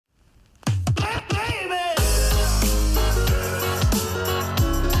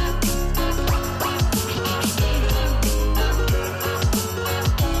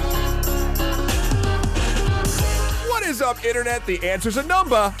internet, the answer's a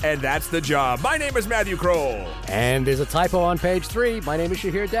number, and that's the job. My name is Matthew Kroll. And there's a typo on page 3. My name is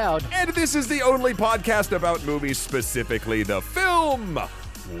Shahir Dowd. And this is the only podcast about movies, specifically the film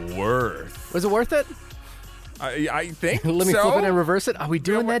Worth. Was it worth it? I think Let me so. flip it and reverse it. Are we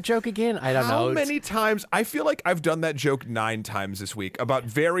doing that joke again? I don't know. How many times? I feel like I've done that joke 9 times this week about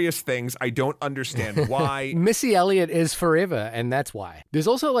various things. I don't understand why. Missy Elliott is forever, and that's why. There's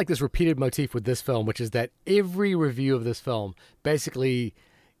also like this repeated motif with this film, which is that every review of this film basically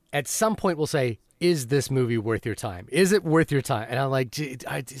at some point will say, is this movie worth your time? Is it worth your time? And I'm like,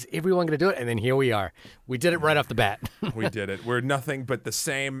 is everyone going to do it? And then here we are. We did it right off the bat. We did it. We're nothing but the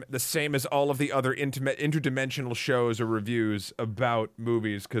same as all of the other interdimensional shows or reviews about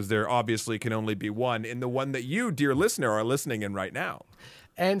movies, because there obviously can only be one, in the one that you, dear listener, are listening in right now.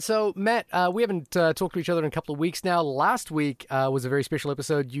 And so, Matt, we haven't talked to each other in a couple of weeks now. Last week was a very special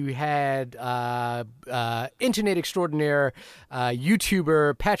episode. You had internet extraordinaire,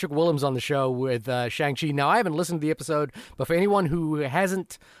 YouTuber Patrick Willems on the show with Shang-Chi. Now, I haven't listened to the episode, but for anyone who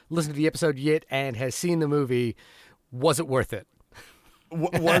hasn't listened to the episode yet and has seen the movie, was it worth it?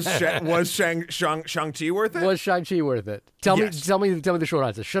 Was Shang-Chi worth it? Was Shang-Chi worth it? Tell me the short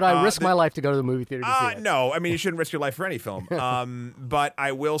answer. Should I risk my life to go to the movie theater to see it? No, I mean, you shouldn't risk your life for any film. But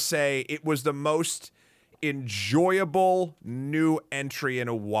I will say it was the most enjoyable new entry in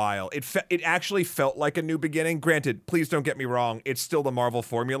a while. It actually felt like a new beginning. Granted, please don't get me wrong, it's still the Marvel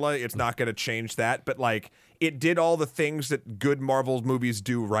formula. It's not going to change that, but like it did all the things that good Marvel movies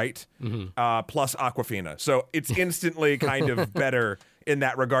do right, plus Awkwafina. So it's instantly kind of better in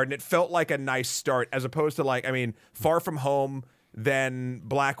that regard, and it felt like a nice start as opposed to like, I mean, Far From Home, then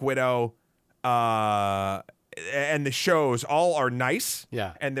Black Widow, and the shows all are nice,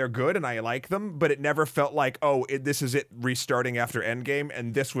 and they're good, and I like them, but it never felt like, this is it restarting after Endgame,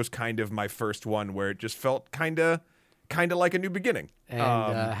 and this was kind of my first one where it just felt kind of like a new beginning.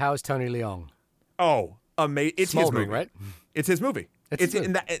 And how's Tony Leung? Oh, amazing! It's his movie, right? It's his movie.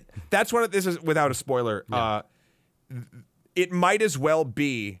 That's one of this is without a spoiler. Yeah. It might as well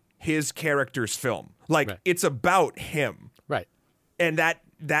be his character's film. Like it's about him, right? And that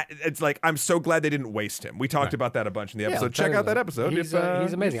it's like, I'm so glad they didn't waste him. We talked about that a bunch in the episode. Check out that episode. He's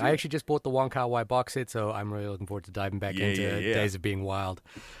amazing. I actually just bought the Wong Kar-wai box set, so I'm really looking forward to diving back into Days of Being Wild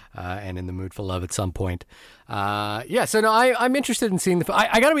and In the Mood for Love at some point. So no, I'm interested in seeing the film.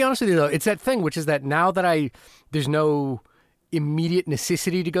 I got to be honest with you, though. It's that thing, which is that now that there's no immediate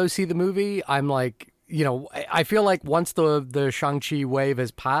necessity to go see the movie, I'm like, I feel like once the Shang-Chi wave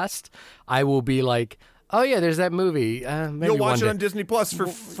has passed, I will be like, oh yeah, there's that movie. Maybe you'll watch it on Disney Plus for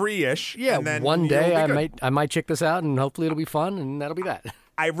free-ish. Yeah, and then one day I might check this out, and hopefully it'll be fun, and that'll be that.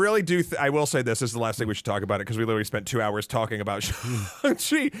 I really do. I will say this is the last thing we should talk about it, because we literally spent 2 hours talking about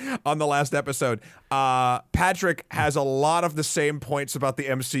Shang-Chi on the last episode. Patrick has a lot of the same points about the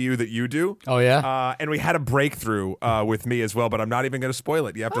MCU that you do. Oh, yeah? And we had a breakthrough with me as well, but I'm not even going to spoil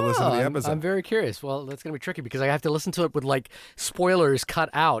it. You have to listen to the episode. I'm very curious. Well, that's going to be tricky, because I have to listen to it with, like, spoilers cut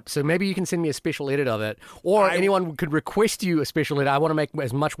out. So maybe you can send me a special edit of it, or anyone could request you a special edit. I want to make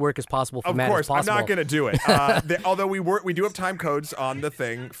as much work as possible for Matt as possible. Of course, I'm not going to do it. Although we do have time codes on the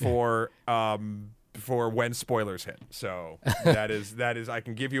thing for when spoilers hit. So that is I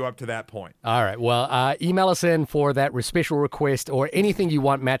can give you up to that point. All right. Well, email us in for that special request or anything you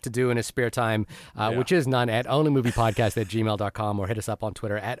want Matt to do in his spare time, which is none, at onlymoviepodcast@gmail.com, or hit us up on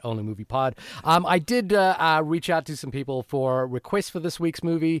Twitter at onlymoviepod. I did reach out to some people for requests for this week's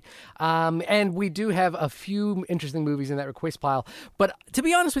movie, and we do have a few interesting movies in that request pile. But to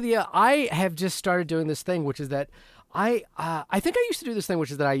be honest with you, I have just started doing this thing, which is that I think I used to do this thing, which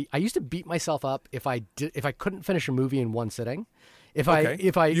is that I used to beat myself up if I couldn't finish a movie in one sitting. You've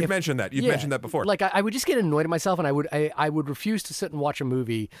mentioned that. You've mentioned that before. Like I would just get annoyed at myself, and I would refuse to sit and watch a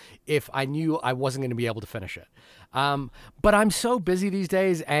movie if I knew I wasn't going to be able to finish it. But I'm so busy these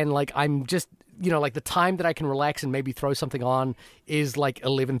days, and like I'm just, like the time that I can relax and maybe throw something on is like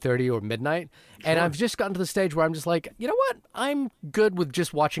 11:30 or midnight. Sure. And I've just gotten to the stage where I'm just like, you know what? I'm good with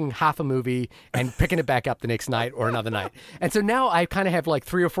just watching half a movie and picking it back up the next night or another night. And so now I kind of have like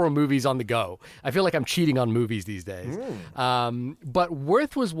 3 or 4 movies on the go. I feel like I'm cheating on movies these days. But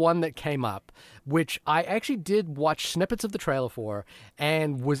Worth was one that came up, which I actually did watch snippets of the trailer for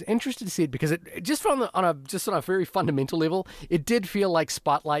and was interested to see it because it just on a very fundamental level, it did feel like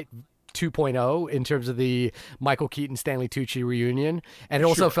Spotlight 2.0 in terms of the Michael Keaton, Stanley Tucci reunion. And it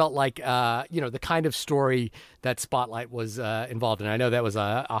also felt like, the kind of story that Spotlight was involved in. I know that was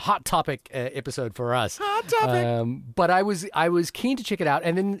a hot topic episode for us. Hot topic! But I was keen to check it out.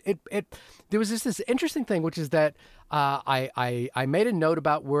 And then there was this interesting thing, which is that I made a note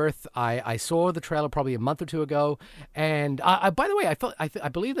about Worth. I saw the trailer probably a month or two ago, and by the way, I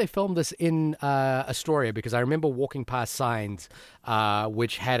believe they filmed this in Astoria because I remember walking past signs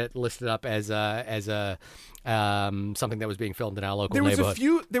which had it listed up as a something that was being filmed in our local neighborhood.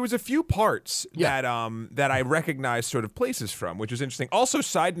 There was a few parts that I recognized sort of places from, which is interesting. Also,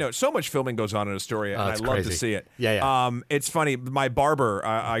 side note, so much filming goes on in Astoria, and I love crazy. to see it. Yeah. It's funny. My barber,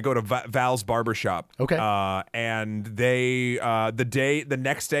 I go to Val's barbershop. Okay. And they the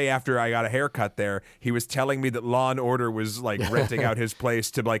next day after I got a haircut there, he was telling me that Law and Order was like renting out his place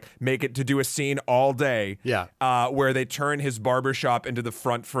to like make it to do a scene all day. Yeah. Where they turn his barbershop into the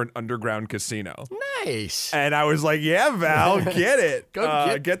front for an underground casino. Nice. And I was like, yeah, Val, get it.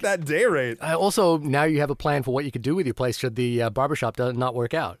 Go get that day rate. Also, now you have a plan for what you could do with your place should the barbershop not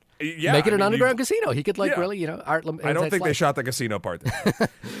work out. Yeah, Make it an underground casino. He could really, art. I don't think they shot the casino part there.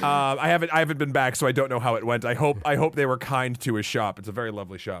 I haven't been back, so I don't know how it went. I hope they were kind to his shop. It's a very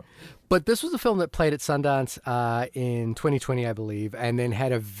lovely shop. But this was a film that played at Sundance in 2020, I believe, and then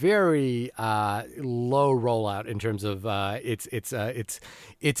had a very low rollout in terms of its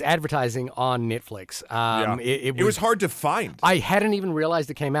advertising on Netflix. It was hard to find. I hadn't even realized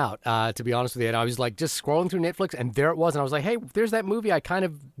it came out, to be honest with you. And I was like just scrolling through Netflix, and there it was. And I was like, hey, there's that movie I kind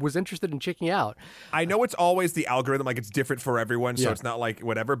of was interested in checking out. I know it's always the algorithm, like it's different for everyone, so it's not like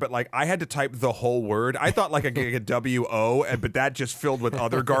whatever. But like I had to type the whole word. I thought like a W-O, but that just filled with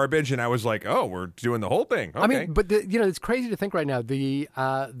other garbage. And I was like, oh, we're doing the whole thing. Okay. I mean, but it's crazy to think right now. The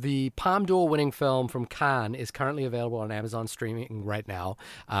Palme d'Or winning film from Cannes is currently available on Amazon streaming right now.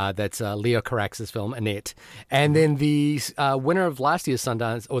 That's Leo Carax's film Annette, and then the winner of last year's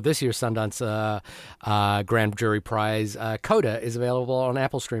Sundance or this year's Sundance Grand Jury Prize, Coda, is available on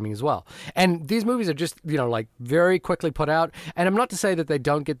Apple streaming as well. And these movies are just like very quickly put out. And I'm not to say that they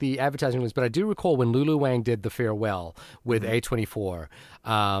don't get the advertising list, but I do recall when Lulu Wang did The Farewell with A24.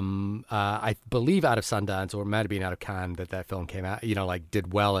 I believe out of Sundance, or it might have been out of Cannes, that film came out,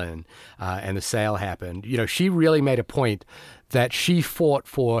 did well in, and the sale happened. She really made a point that she fought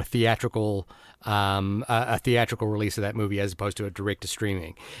for a theatrical release of that movie as opposed to a direct to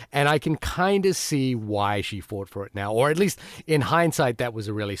streaming. And I can kind of see why she fought for it now, or at least in hindsight, that was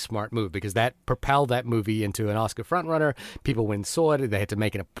a really smart move because that propelled that movie into an Oscar frontrunner. People went and saw it. They had to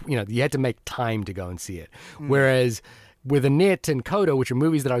make it you had to make time to go and see it. Whereas with Annette and Coda, which are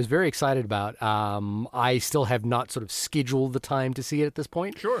movies that I was very excited about, I still have not sort of scheduled the time to see it at this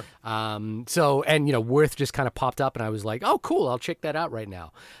point. Sure. Worth just kind of popped up, and I was like, oh, cool, I'll check that out right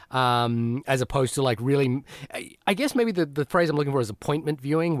now. As opposed to like really, I guess maybe the phrase I'm looking for is appointment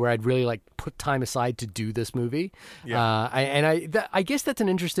viewing, where I'd really like put time aside to do this movie. Yeah. I guess that's an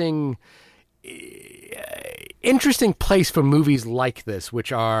interesting place for movies like this,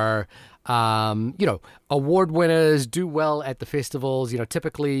 which are award winners, do well at the festivals,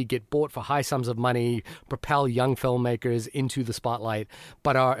 typically get bought for high sums of money, propel young filmmakers into the spotlight,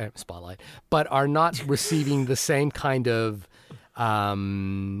 but are not receiving the same kind of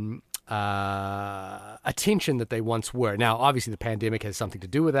attention that they once were. Now, obviously, the pandemic has something to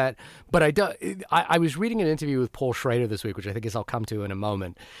do with that, but I was reading an interview with Paul Schrader this week, which I guess I'll come to in a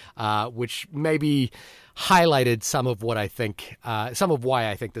moment, which maybe highlighted some of why I think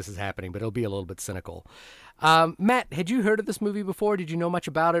this is happening, but it'll be a little bit cynical. Matt, had you heard of this movie before? Did you know much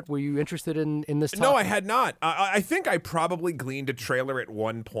about it? Were you interested in this topic? No, I had not. I think I probably gleaned a trailer at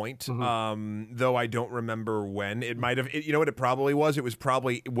one point, though I don't remember when. It might have. You know what it probably was? It was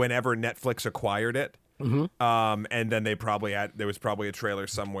probably whenever Netflix acquired it. And then there was probably a trailer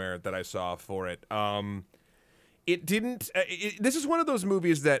somewhere that I saw for it. It didn't. This is one of those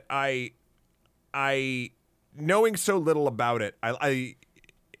movies that I knowing so little about it,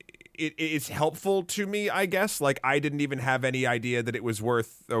 it's helpful to me, I guess. Like I didn't even have any idea that it was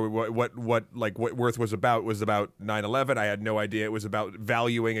Worth, or what Worth was about 9/11. I had no idea it was about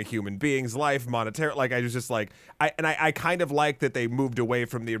valuing a human being's life monetarily. Like I was just like I kind of like that they moved away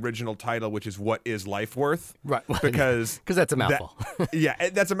from the original title, which is What is Life Worth? Right. Because that's a mouthful.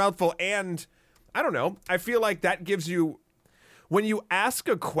 That's a mouthful, and I don't know. I feel like that gives you. When you ask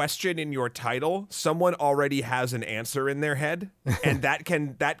a question in your title, someone already has an answer in their head, and that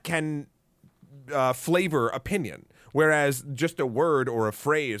can flavor opinion. Whereas just a word or a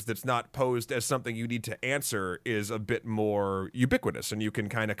phrase that's not posed as something you need to answer is a bit more ubiquitous, and you can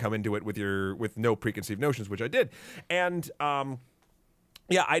kind of come into it with no preconceived notions, which I did. And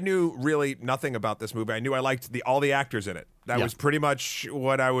I knew really nothing about this movie. I knew I liked all the actors in it. That was pretty much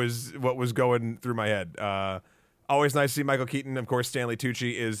what was going through my head. Always nice to see Michael Keaton. Of course, Stanley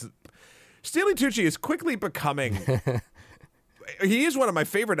Tucci is quickly becoming he is one of my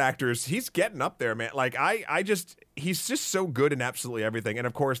favorite actors. He's getting up there, man. Like he's just so good in absolutely everything. And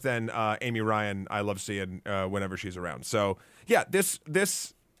of course, then Amy Ryan, I love seeing whenever she's around. So yeah, this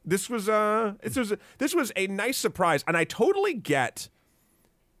was a nice surprise, and I totally get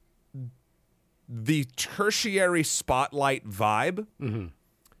the tertiary spotlight vibe,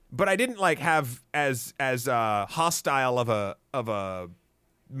 but I didn't like have as hostile of a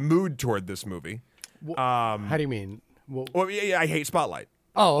mood toward this movie. How do you mean? Well, yeah, I hate Spotlight.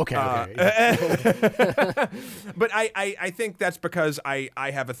 Oh, okay. Yeah. But I think that's because I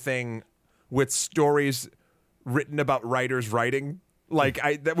have a thing with stories written about writers writing. Like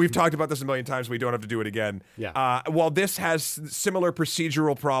we've talked about this a million times. We don't have to do it again. Yeah. While this has similar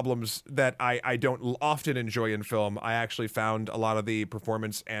procedural problems that I don't often enjoy in film, I actually found a lot of the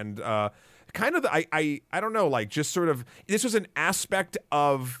performance and kind of I don't know, like just sort of this was an aspect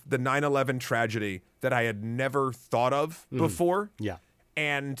of the 9/11 tragedy that I had never thought of before. Yeah.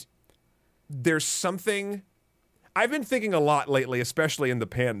 And there's something I've been thinking a lot lately, especially in the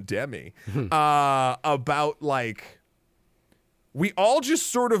pandemic, about like we all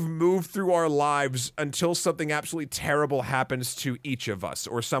just sort of move through our lives until something absolutely terrible happens to each of us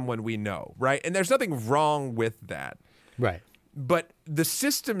or someone we know, right? And there's nothing wrong with that. Right. But the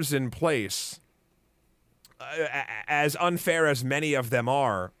systems in place, as unfair as many of them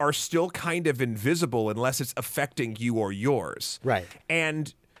are still kind of invisible unless it's affecting you or yours. Right.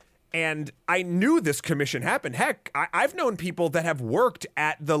 And I knew this commission happened. Heck, I've known people that have worked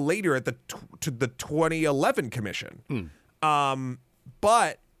at the 2011 commission.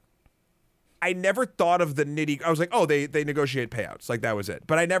 But I never thought of the nitty. I was like, oh, they negotiate payouts. Like that was it.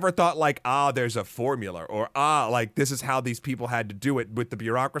 But I never thought like, there's a formula or like this is how these people had to do it with the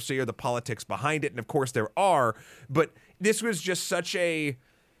bureaucracy or the politics behind it. And of course there are, but this was just such a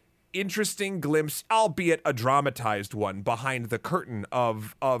interesting glimpse, albeit a dramatized one, behind the curtain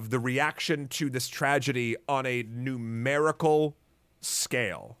of the reaction to this tragedy on a numerical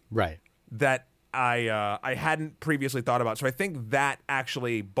scale. Right. That I hadn't previously thought about. So I think that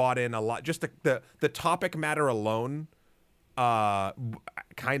actually bought in a lot. Just the topic matter alone,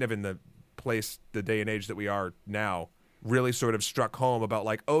 kind of in the day and age that we are now, really sort of struck home about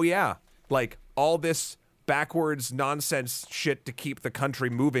like, oh yeah, like all this backwards nonsense shit to keep the country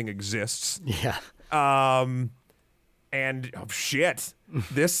moving exists. Yeah. And oh, shit,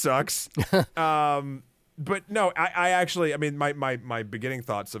 this sucks. But no, I actually, I mean, my beginning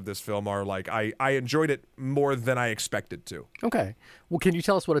thoughts of this film are like, I enjoyed it more than I expected to. Okay. Well, can you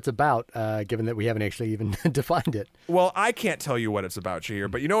tell us what it's about, given that we haven't actually even defined it? Well, I can't tell you what it's about,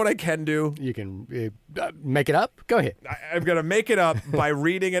 Shahir, but you know what I can do? You can make it up? Go ahead. I'm going to make it up by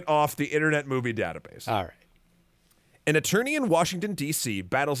reading it off the Internet Movie Database. All right. An attorney in Washington, D.C.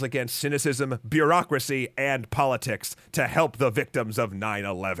 battles against cynicism, bureaucracy, and politics to help the victims of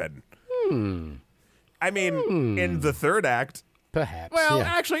 9/11. I mean, in the third act. Perhaps. Well,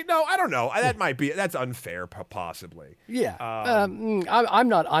 yeah. actually, no, I don't know. That's unfair, possibly. Yeah. I'm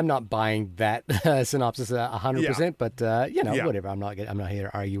not buying that synopsis 100%, but whatever. I'm not here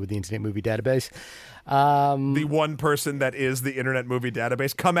to argue with the Internet Movie Database. The one person that is the Internet Movie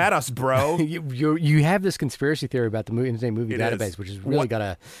Database. Come at us, bro. You have this conspiracy theory about the Internet Movie Database, which is really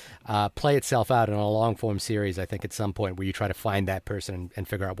got to play itself out in a long form series. I think at some point where you try to find that person and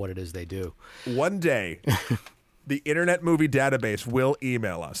figure out what it is they do. One day, the Internet Movie Database will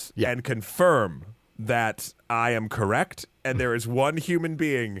email us and confirm that I am correct, and there is one human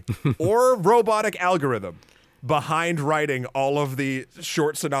being or robotic algorithm behind writing all of the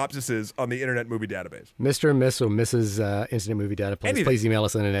short synopsises on the Internet Movie Database. Mr. and Miss or Mrs. Internet Movie Database, Anything. Please email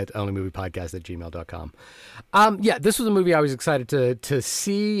us internetonlymoviepodcast@gmail.com. This was a movie I was excited to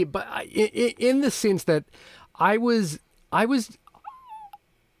see, but in the sense that I was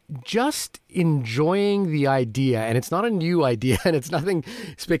just enjoying the idea, and it's not a new idea, and it's nothing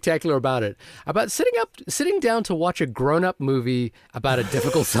spectacular about it, about sitting down to watch a grown-up movie about a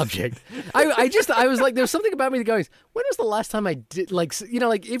difficult subject. I was like, there's something about me that goes, when was the last time I did, like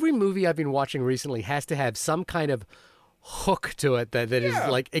every movie I've been watching recently has to have some kind of hook to it that is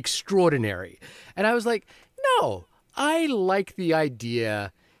like extraordinary. And I was like, no, I like the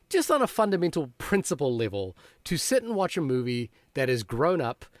idea just on a fundamental principle level to sit and watch a movie that is grown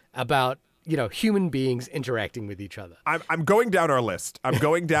up about, human beings interacting with each other. I'm going down our list. I'm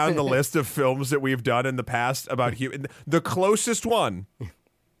going down the list of films that we've done in the past about human. The closest one,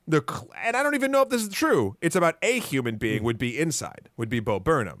 and I don't even know if this is true. It's about a human being. Would be Inside. Would be Bo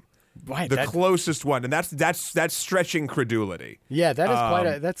Burnham. Right. The closest one, and that's stretching credulity. Yeah, that is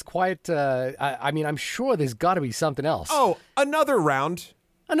I mean, I'm sure there's got to be something else. Oh, Another Round.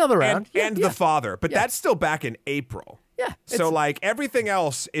 Another Round. And The Father, but that's still back in April. Yeah. So like everything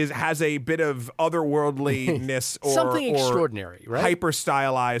else has a bit of otherworldliness or something or extraordinary, right? hyper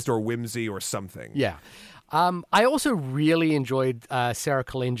stylized or whimsy or something. Yeah. I also really enjoyed Sarah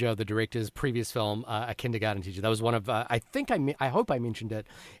Kalenjo, the director's previous film, A Kindergarten Teacher. That was one of, I hope I mentioned it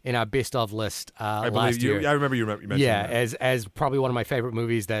in our best of list I last believe you. year. I remember you mentioned Yeah, that. as probably one of my favorite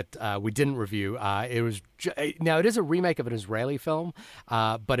movies that we didn't review. It was now it is a remake of an Israeli film,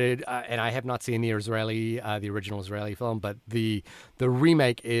 but and I have not seen the original Israeli film, but the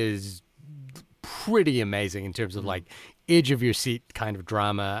remake is pretty amazing in terms of like edge of your seat kind of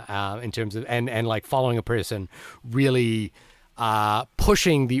drama, in terms of and like following a person really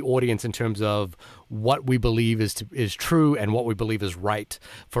pushing the audience in terms of what we believe is true and what we believe is right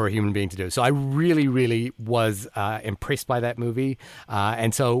for a human being to do. So I really, really was impressed by that movie.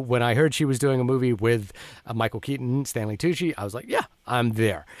 And so when I heard she was doing a movie with Michael Keaton, Stanley Tucci, I was like, yeah, I'm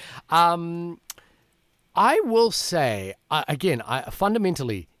there. I will say, again, I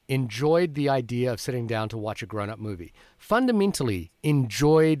fundamentally enjoyed the idea of sitting down to watch a grown-up movie. Fundamentally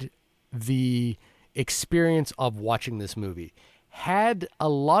enjoyed the experience of watching this movie. Had a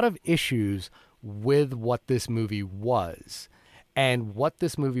lot of issues with what this movie was and what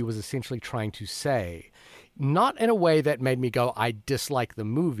this movie was essentially trying to say. Not in a way that made me go, I dislike the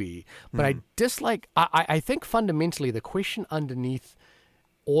movie, but I think fundamentally the question underneath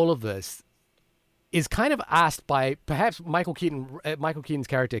all of this is kind of asked by perhaps Michael Keaton's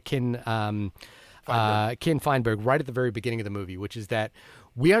character, Ken Feinberg, right at the very beginning of the movie, which is that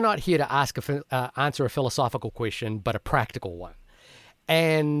we are not here to answer a philosophical question, but a practical one.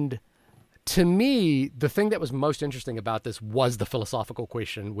 And to me, the thing that was most interesting about this was the philosophical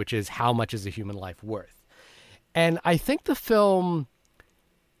question, which is how much is a human life worth? And I think the film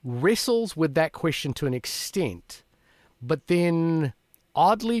wrestles with that question to an extent, but then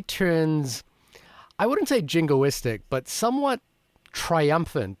oddly turns, I wouldn't say jingoistic, but somewhat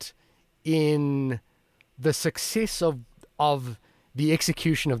triumphant in the success of the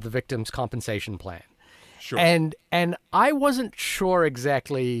execution of the victim's compensation plan. Sure. And I wasn't sure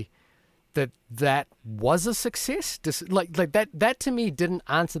exactly that was a success. Like that to me didn't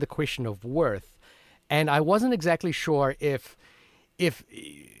answer the question of worth, and I wasn't exactly sure if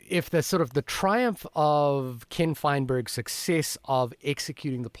the sort of the triumph of Ken Feinberg's success of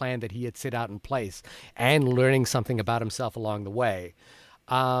executing the plan that he had set out in place and learning something about himself along the way,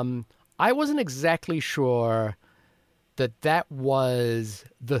 I wasn't exactly sure that was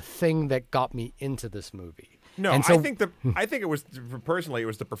the thing that got me into this movie. No, and so, I think it was, personally, it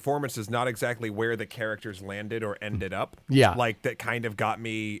was the performances, not exactly where the characters landed or ended up. Yeah. Like, that kind of got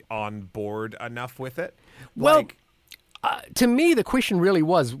me on board enough with it. Well, Like, to me, the question really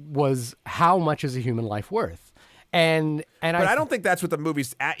was how much is a human life worth? But I don't think that's what the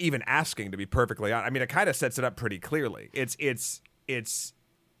movie's even asking, to be perfectly honest. I mean, it kind of sets it up pretty clearly. It's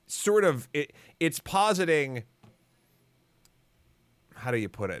sort of, it's positing, how do you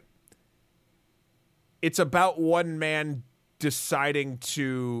put it? It's about one man deciding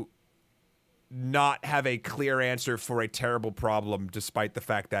to not have a clear answer for a terrible problem, despite the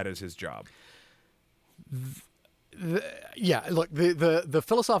fact that is his job. Yeah, look, the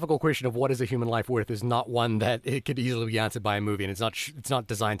philosophical question of what is a human life worth is not one that it could easily be answered by a movie, and it's not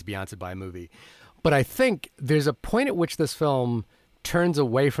designed to be answered by a movie. But I think there's a point at which this film turns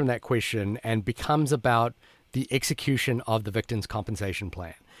away from that question and becomes about the execution of the victim's compensation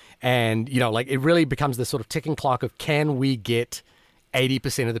plan. And, like it really becomes this sort of ticking clock of, can we get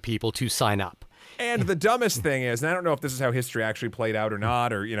 80% of the people to sign up? And the dumbest thing is, and I don't know if this is how history actually played out or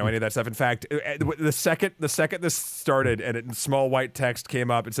not, or any of that stuff. In fact, the second this started and in small white text came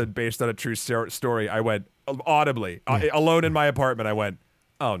up and said based on a true story, I went audibly, alone in my apartment. I went,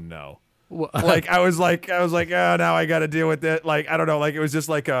 oh no, like I was like, oh, now I got to deal with it. Like I don't know, like it was just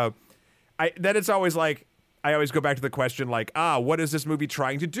like then it's always like. I always go back to the question, like, what is this movie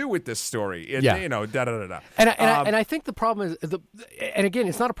trying to do with this story? Da da da da. And I think the problem is, and again,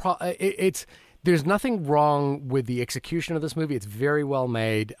 it's not a problem. There's nothing wrong with the execution of this movie. It's very well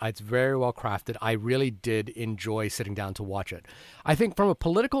made. It's very well crafted. I really did enjoy sitting down to watch it. I think from a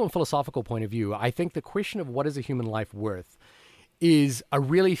political and philosophical point of view, I think the question of what is a human life worth is a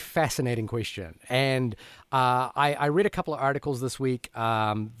really fascinating question. And I read a couple of articles this week.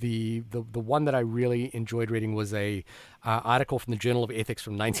 The one that I really enjoyed reading was a article from the Journal of Ethics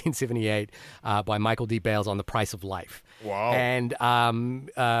from 1978 by Michael D. Bales on the price of life. Wow. And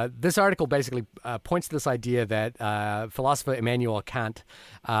this article basically points to this idea that philosopher Immanuel Kant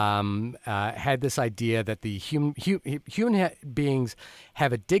had this idea that the human beings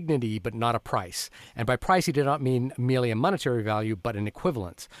have a dignity but not a price. And by price, he did not mean merely a monetary value, but an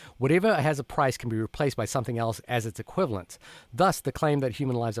equivalence. Whatever has a price can be replaced by something something else as its equivalent. Thus, the claim that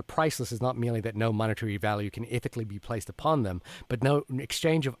human lives are priceless is not merely that no monetary value can ethically be placed upon them, but no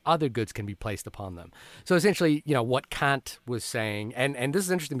exchange of other goods can be placed upon them. So essentially, what Kant was saying, and this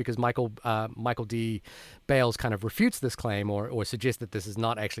is interesting because Michael D. Bales kind of refutes this claim or suggests that this is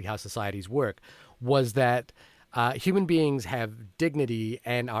not actually how societies work, was that human beings have dignity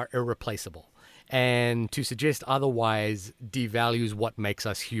and are irreplaceable. And to suggest otherwise devalues what makes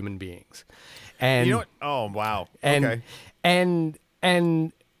us human beings. And you know what? Oh, wow. And okay.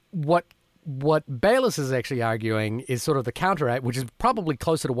 and what Bayliss is actually arguing is sort of the counteract, which is probably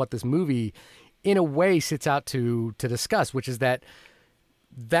closer to what this movie in a way sets out to discuss, which is that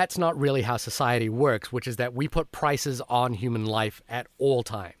that's not really how society works, which is that we put prices on human life at all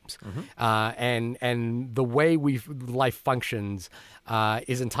times. And the way life functions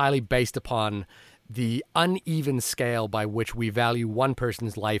is entirely based upon the uneven scale by which we value one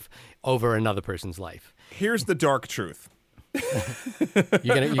person's life over another person's life. Here's the dark truth.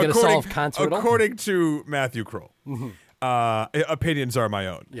 You're gonna solve Kant's riddle? According to Matthew Kroll. Opinions are my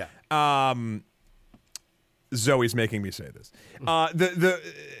own. Yeah. Zoe's making me say this. The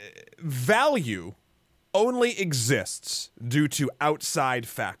value only exists due to outside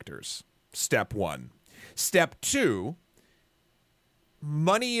factors. Step 1. Step 2,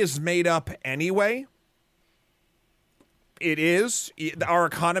 money is made up anyway. It is. Our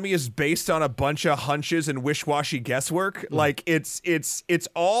economy is based on a bunch of hunches and wish-washy guesswork. Like it's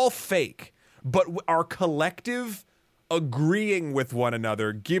all fake. But our collective agreeing with one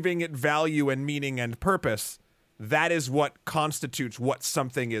another, giving it value and meaning and purpose, that is what constitutes what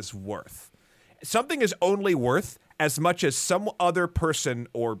something is worth. Something is only worth as much as some other person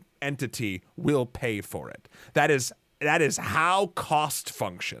or entity will pay for it. That is how cost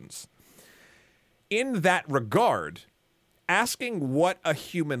functions. In that regard, asking what a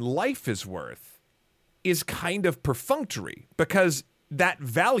human life is worth is kind of perfunctory because that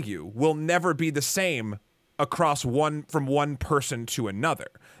value will never be the same across from one person to another.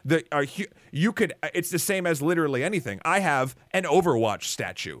 It's the same as literally anything. I have an Overwatch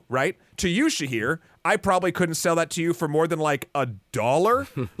statue, right? To you, Shahir, I probably couldn't sell that to you for more than like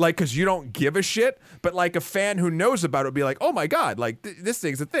 $1, like, because you don't give a shit. But like a fan who knows about it would be like, oh my God, like this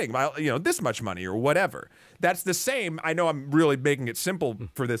thing's a thing, this much money or whatever. That's the same. I know I'm really making it simple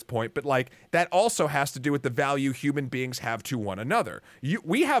for this point, but like that also has to do with the value human beings have to one another.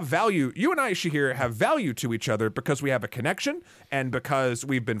 We have value. You and I, Shahir, have value to each other because we have a connection and because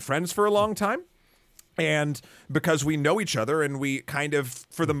we've been friends for a long time. And because we know each other and we kind of,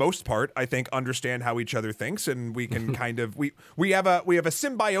 for the most part, I think, understand how each other thinks, and we can kind of we have a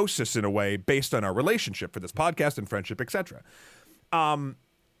symbiosis in a way based on our relationship for this podcast and friendship, etc.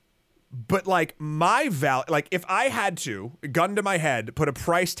 But like my like if I had to, gun to my head, put a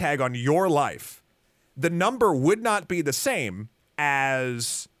price tag on your life, the number would not be the same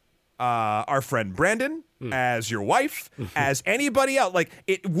as our friend Brandon, as your wife, as anybody else. Like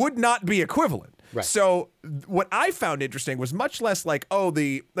it would not be equivalent. Right. So what I found interesting was much less like,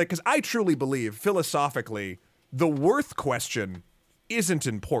 because I truly believe philosophically the worth question isn't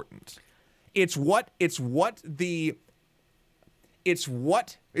important. It's when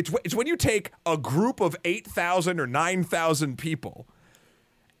you take a group of 8,000 or 9,000 people,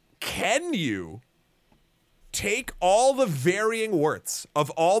 can you take all the varying worths of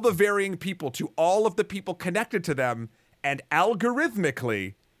all the varying people to all of the people connected to them and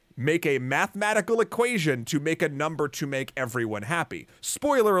algorithmically make a mathematical equation to make a number to make everyone happy?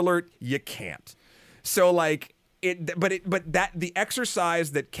 Spoiler alert, you can't. So like the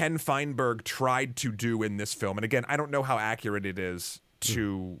exercise that Ken Feinberg tried to do in this film, and again, I don't know how accurate it is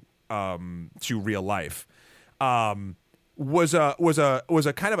to real life, was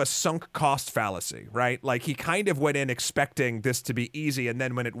a kind of a sunk cost fallacy, right? Like he kind of went in expecting this to be easy, and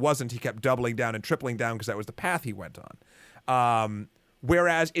then when it wasn't, he kept doubling down and tripling down because that was the path he went on.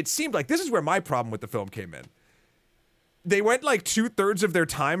 Whereas it seemed like this is where my problem with the film came in. They went like 2/3 of their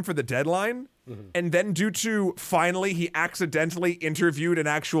time for the deadline, and then due to finally he accidentally interviewed an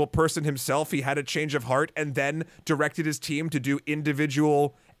actual person himself, he had a change of heart, and then directed his team to do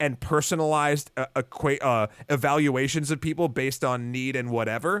individual and personalized evaluations of people based on need and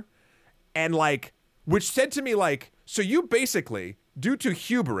whatever. And like, which said to me like, so you basically, due to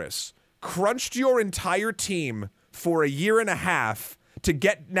hubris, crunched your entire team for a year and a half to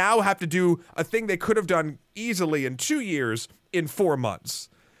have to do a thing they could have done easily in 2 years in 4 months.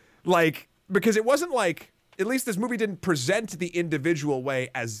 Like, because it wasn't like, at least this movie didn't present the individual way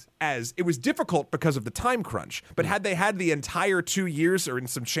as it was difficult because of the time crunch. But had they had the entire 2 years or in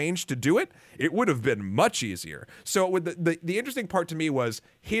some change to do it, it would have been much easier. So the interesting part to me was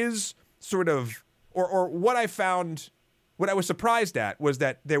his sort of or what I found, what I was surprised at was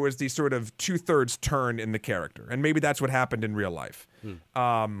that there was the sort of 2/3 turn in the character, and maybe that's what happened in real life.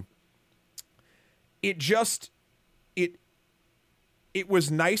 It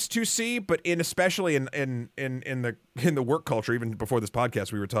was nice to see, but especially in the work culture, even before this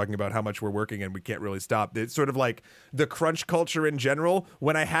podcast, we were talking about how much we're working and we can't really stop. It's sort of like the crunch culture in general.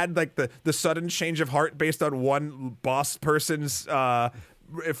 When I had like the sudden change of heart based on one boss person's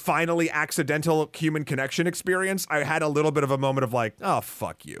finally accidental human connection experience, I had a little bit of a moment of like, oh,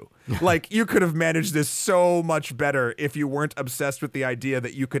 fuck you. Like, you could have managed this so much better if you weren't obsessed with the idea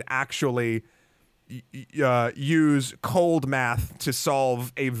that you could actually use cold math to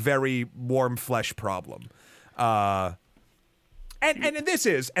solve a very warm flesh problem. And this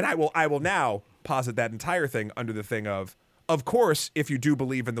is, and I will now posit that entire thing under the thing of course, if you do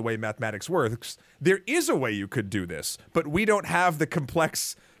believe in the way mathematics works, there is a way you could do this, but we don't have the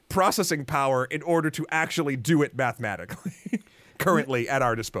complex processing power in order to actually do it mathematically currently at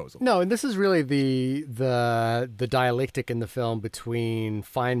our disposal. No, and this is really the dialectic in the film between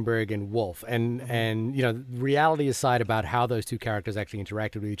Feinberg and Wolf, and you know, reality aside about how those two characters actually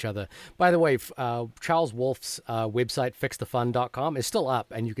interacted with each other. By the way, Charles Wolf's website fixthefun.com is still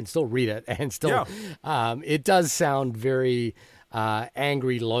up, and you can still read it, and still it does sound very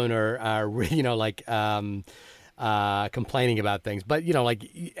angry loner, you know, like complaining about things, but you know, like,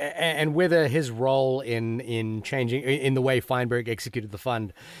 and whether his role in changing in the way Feinberg executed the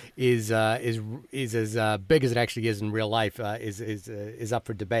fund is as big as it actually is in real life is up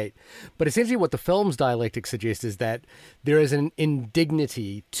for debate. But essentially, what the film's dialectic suggests is that there is an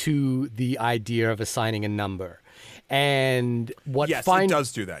indignity to the idea of assigning a number. And what it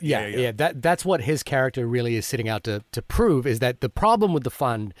does do that. Yeah. That's what his character really is setting out to prove, is that the problem with the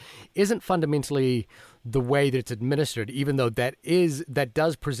fund isn't fundamentally the way that it's administered, even though that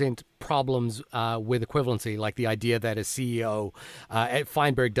does present problems with equivalency, like the idea that a CEO,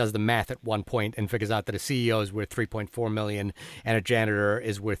 Feinberg does the math at one point and figures out that a CEO is worth $3.4 million and a janitor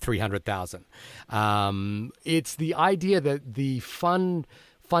is worth $300,000. It's the idea that the fund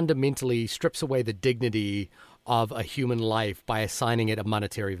fundamentally strips away the dignity of a human life by assigning it a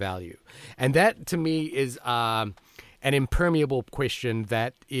monetary value. And that, to me, is an impermeable question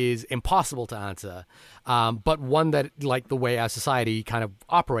that is impossible to answer, but one that, like, the way our society kind of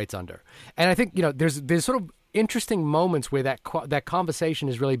operates under. And I think, you know, there's sort of interesting moments where that conversation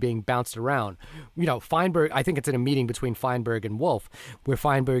is really being bounced around. You know, Feinberg, I think it's in a meeting between Feinberg and Wolf, where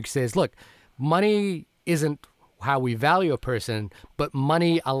Feinberg says, look, money isn't how we value a person, but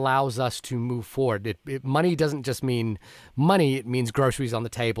money allows us to move forward. Money doesn't just mean money, it means groceries on the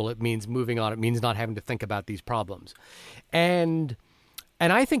table, it means moving on, it means not having to think about these problems. And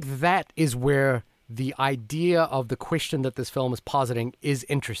I think that is where the idea of the question that this film is positing is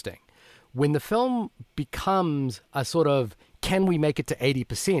interesting. When the film becomes a sort of, can we make it to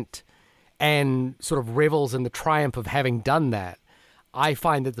 80%, and sort of revels in the triumph of having done that, I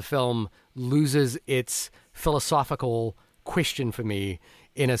find that the film loses its philosophical question for me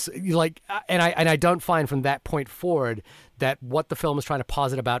and I don't find from that point forward that what the film is trying to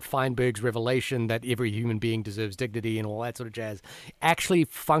posit about Feinberg's revelation that every human being deserves dignity and all that sort of jazz actually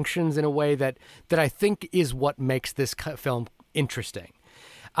functions in a way that I think is what makes this film interesting.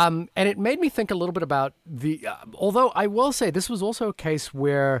 And it made me think a little bit about although I will say this was also a case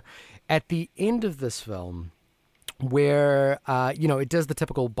where at the end of this film, where, you know, it does the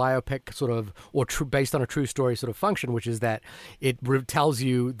typical biopic sort of, or based on a true story sort of function, which is that it tells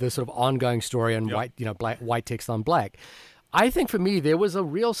you the sort of ongoing story on white text on black. I think for me, there was a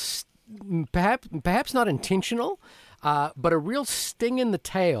real, perhaps not intentional, but a real sting in the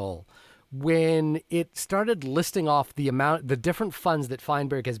tail when it started listing off the different funds that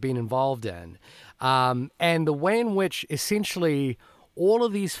Feinberg has been involved in, and the way in which essentially all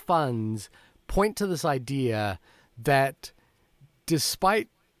of these funds point to this idea that despite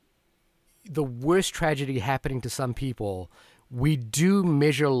the worst tragedy happening to some people, we do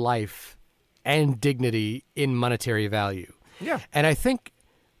measure life and dignity in monetary value. Yeah. And I think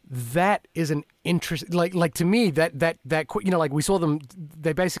that is an interest, like to me, that you know, like we saw them,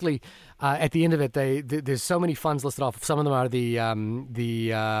 they basically at the end of it, there's so many funds listed off. Some of them are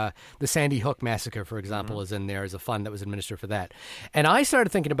the Sandy Hook massacre, for example, is in there as a fund that was administered for that. And I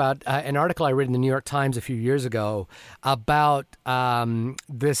started thinking about an article I read in the New York Times a few years ago about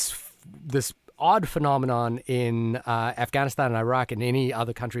this odd phenomenon in Afghanistan and Iraq and any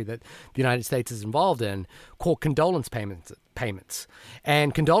other country that the United States is involved in called condolence payments.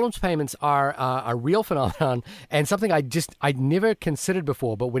 And condolence payments are a real phenomenon and something I'd never considered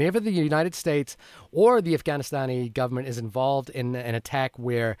before. But whenever the United States or the Afghanistani government is involved in an attack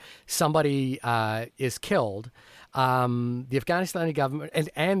where somebody is killed, the Afghanistani government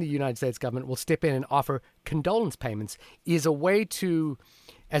and the United States government will step in and offer condolence payments as a way to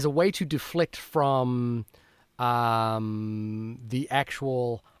deflect from the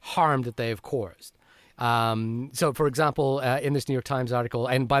actual harm that they have caused. So, for example, in this New York Times article,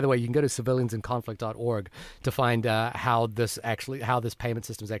 and by the way, you can go to civiliansinconflict.org to find how this payment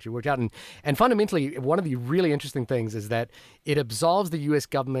system is actually worked out. And fundamentally, one of the really interesting things is that it absolves the U.S.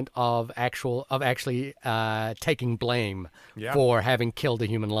 government of actually taking blame for having killed a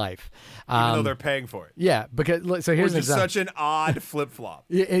human life, even though they're paying for it. Yeah, because so here's an example. Such an odd flip flop.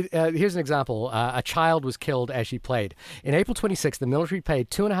 Here's an example. A child was killed as she played. In April 26th, the military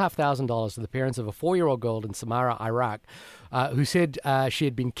paid $2,500 to the parents of a 4-year-old girl in Samarra, Iraq, who said she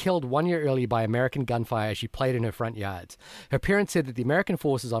had been killed 1 year early by American gunfire as she played in her front yards. Her parents said that the American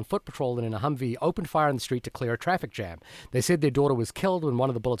forces on foot patrol and in a Humvee opened fire in the street to clear a traffic jam. They said their daughter was killed when one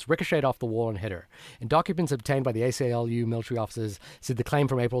of the bullets ricocheted off the wall and hit her. And documents obtained by the ACLU military officers said the claim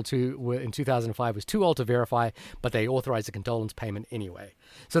from April in 2005 was too old to verify, but they authorized a condolence payment anyway.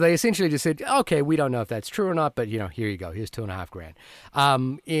 So they essentially just said, okay, we don't know if that's true or not, but here you go. Here's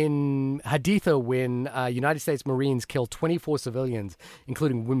 $2,500. In Haditha, when United States Marines killed 24 civilians,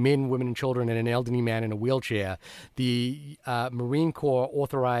 including men, women, and children, and an elderly man in a wheelchair, the Marine Corps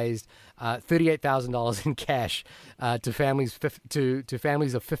authorized $38,000 in cash to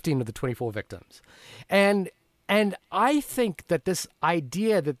families of 15 of the 24 victims. And I think that this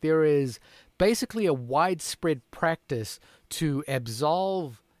idea that there is basically a widespread practice to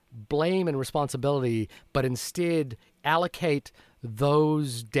absolve blame and responsibility, but instead allocate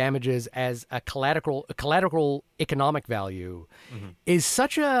those damages as a collateral economic value is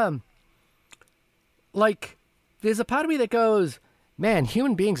such a, like, there's a part of me that goes, man,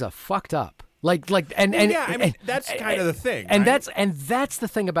 human beings are fucked up. That's kind of the thing. And right? that's the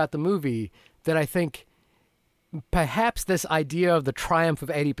thing about the movie that I think perhaps this idea of the triumph of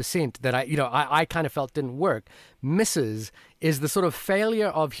 80% that I kind of felt didn't work misses is the sort of failure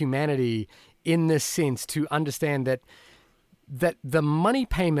of humanity in this sense to understand that the money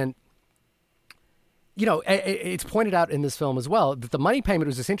payment, it's pointed out in this film as well, that the money payment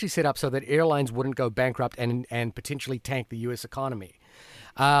was essentially set up so that airlines wouldn't go bankrupt and potentially tank the U.S. economy.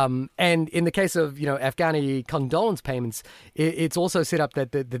 And in the case of, Afghani condolence payments, it's also set up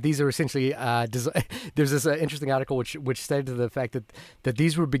that these are essentially, there's this interesting article which stated to the fact that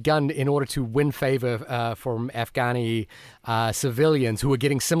these were begun in order to win favor from Afghani civilians who were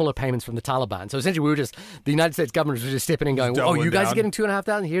getting similar payments from the Taliban. So essentially the United States government was just stepping in and going, oh, you guys are getting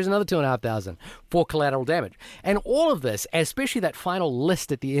 $2,500, here's another $2,500 for collateral damage. And all of this, especially that final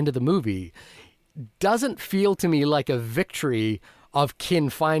list at the end of the movie, doesn't feel to me like a victory of Ken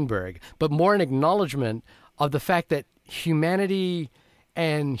Feinberg, but more an acknowledgement of the fact that humanity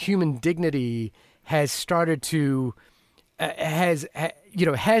and human dignity has started to has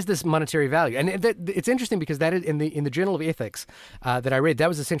this monetary value. And it's interesting because that is in the Journal of Ethics that I read, that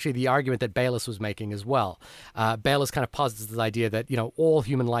was essentially the argument that Bayliss was making as well. Bayliss kind of posits this idea that all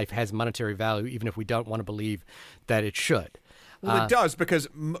human life has monetary value, even if we don't want to believe that it should. Well, it does, because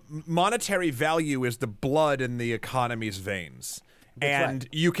monetary value is the blood in the economy's veins. And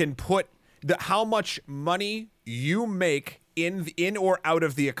you can put how much money you make in or out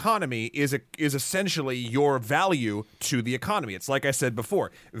of the economy is essentially your value to the economy. It's like I said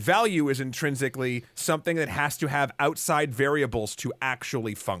before, value is intrinsically something that has to have outside variables to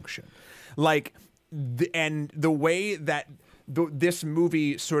actually function. And the way that this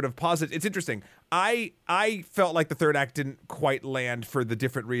movie sort of posits, it's interesting. I felt like the third act didn't quite land for the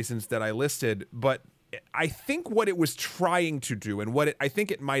different reasons that I listed, but I think what it was trying to do, and I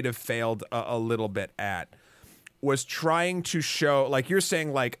think it might have failed a little bit at, was trying to show, like you're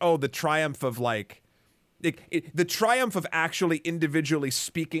saying, the triumph of the triumph of actually individually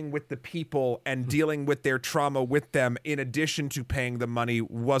speaking with the people and dealing with their trauma with them, in addition to paying the money,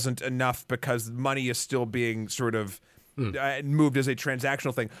 wasn't enough because money is still being sort of moved as a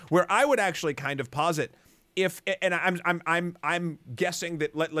transactional thing. Where I would actually kind of posit, I'm guessing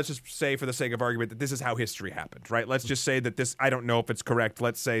that let's just say, for the sake of argument, that this is how history happened, right? Let's just say that this, I don't know if it's correct.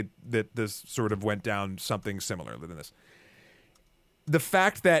 Let's say that this sort of went down something similar than this. The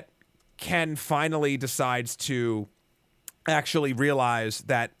fact that Ken finally decides to actually realize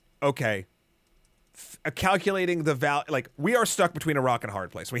that, okay, calculating the value. Like, we are stuck between a rock and a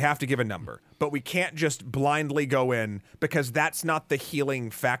hard place. We have to give a number, but we can't just blindly go in, because that's not the healing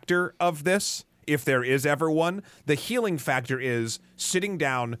factor of this. If there is ever one, the healing factor is sitting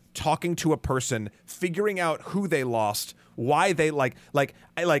down, talking to a person, figuring out who they lost, why they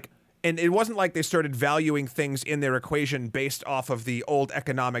and it wasn't like they started valuing things in their equation based off of the old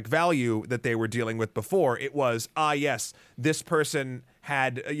economic value that they were dealing with before. It was, yes, this person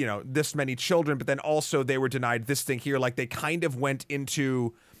had, this many children, but then also they were denied this thing here. Like, they kind of went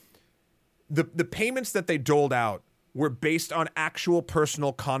into the payments that they doled out were based on actual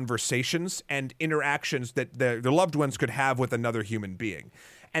personal conversations and interactions that their loved ones could have with another human being.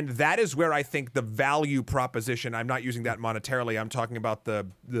 And that is where I think the value proposition, I'm not using that monetarily, I'm talking about the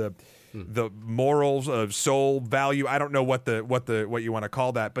morals of soul value. I don't know what you want to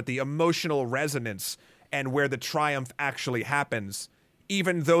call that, but the emotional resonance and where the triumph actually happens,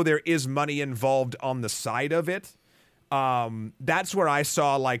 even though there is money involved on the side of it. That's where I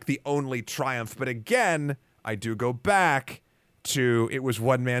saw like the only triumph. But again, I do go back to, it was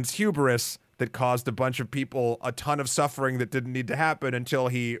one man's hubris that caused a bunch of people a ton of suffering that didn't need to happen until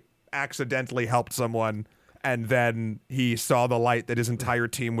he accidentally helped someone, and then he saw the light that his entire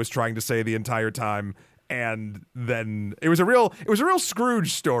team was trying to say the entire time. And then it was a real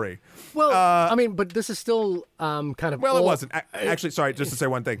Scrooge story. Well, I mean, but this is still kind of. Well, it wasn't. Actually, sorry, just to say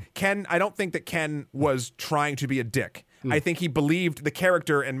one thing. Ken, I don't think that Ken was trying to be a dick. I think he believed, the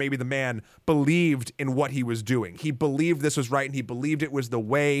character and maybe the man believed in what he was doing. He believed this was right, and he believed it was the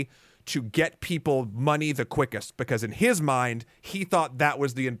way to get people money the quickest, because in his mind, he thought that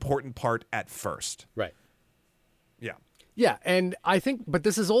was the important part at first. Right. Yeah. Yeah, and I think, but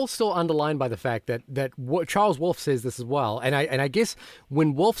this is all still underlined by the fact that Charles Wolfe says this as well, and I guess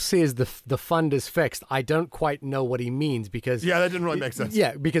when Wolfe says the fund is fixed, I don't quite know what he means, because that didn't really make sense.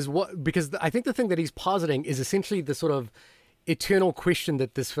 Yeah, because I think the thing that he's positing is essentially the sort of eternal question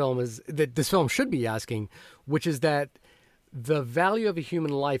that this film should be asking, which is that the value of a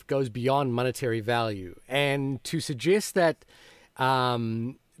human life goes beyond monetary value, and to suggest that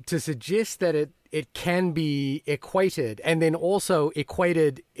it can be equated and then also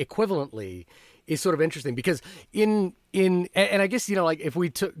equated equivalently is sort of interesting, because and I guess, like if we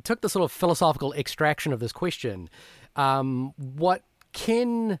took the sort of philosophical extraction of this question, what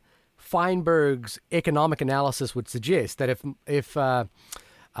Ken Feinberg's economic analysis would suggest that if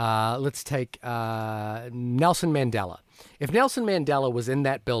let's take Nelson Mandela. If Nelson Mandela was in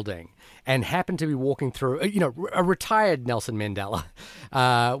that building and happened to be walking through, a retired Nelson Mandela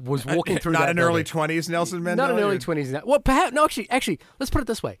was walking through not that an building. early 20s Nelson Mandela? Not an early 20s. Well, perhaps, no, actually, let's put it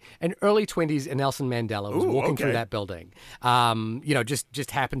this way. An early 20s Nelson Mandela was walking through that building,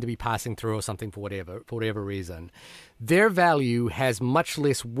 just happened to be passing through or something for whatever reason. Their value has much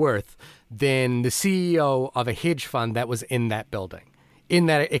less worth than the CEO of a hedge fund that was in that building, in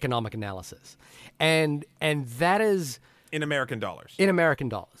that economic analysis. And that is in American dollars. In American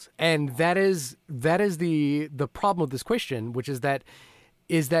dollars. And that is the problem with this question, which is that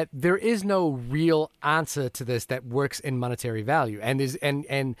there is no real answer to this that works in monetary value. And there's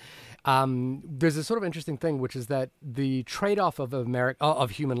a sort of interesting thing, which is that the trade-off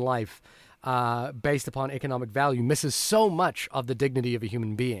of human life based upon economic value misses so much of the dignity of a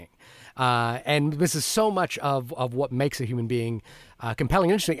human being. And this is so much of what makes a human being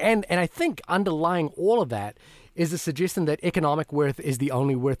compelling and interesting. And I think underlying all of that is the suggestion that economic worth is the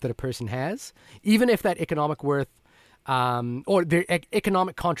only worth that a person has, even if that economic worth or their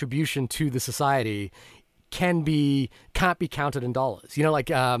economic contribution to the society can't be counted in dollars.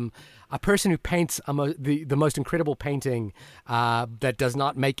 A person who paints the most incredible painting that does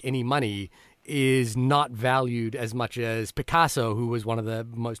not make any money is not valued as much as Picasso, who was one of the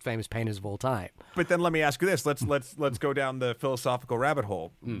most famous painters of all time. But then let me ask you this: let's go down the philosophical rabbit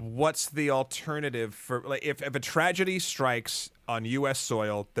hole. What's the alternative for, like, if a tragedy strikes on U.S.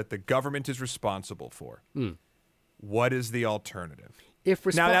 soil that the government is responsible for? What is the alternative?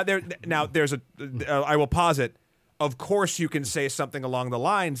 Now there's a. I will posit. Of course, you can say something along the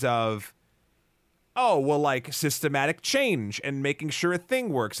lines of, oh, well, like systematic change and making sure a thing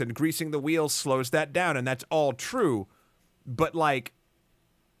works and greasing the wheels slows that down. And that's all true. But like,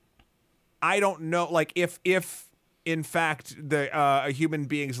 I don't know, like if in fact a human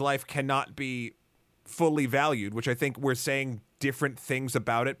being's life cannot be fully valued, which I think we're saying different things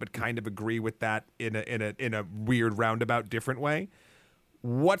about it, but kind of agree with that in a weird roundabout different way.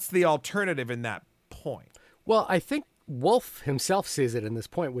 What's the alternative in that point? Well, I think Wolfe himself says it in this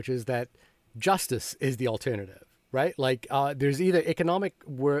point, which is that justice is the alternative, right? Like there's either economic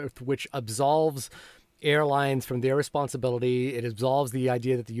worth, which absolves airlines from their responsibility. It absolves the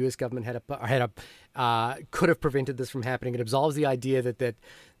idea that the U.S. government could have prevented this from happening. It absolves the idea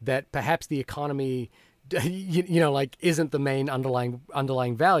that perhaps the economy, like, isn't the main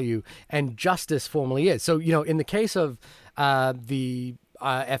underlying value, and justice formally is. So, in the case of the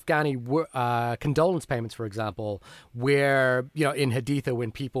Afghani condolence payments, for example, where, in Haditha,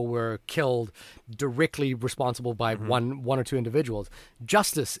 when people were killed directly responsible by one or two individuals,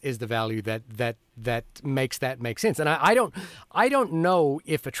 justice is the value that makes that make sense. And I don't know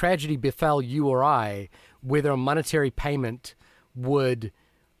if a tragedy befell you or I, whether a monetary payment would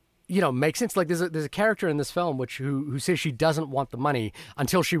make sense. Like, there's a character in this film who says she doesn't want the money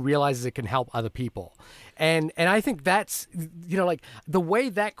until she realizes it can help other people. And I think that's, like, the way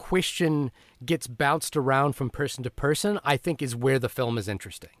that question gets bounced around from person to person, I think is where the film is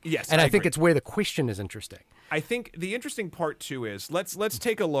interesting. Yes. And I think agree. it's where the question is interesting. I think the interesting part too is let's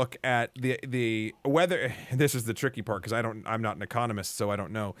take a look at the whether this is the tricky part, because I'm not an economist, so I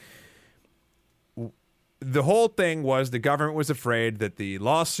don't know. The whole thing was the government was afraid that the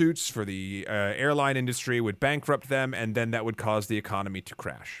lawsuits for the airline industry would bankrupt them, and then that would cause the economy to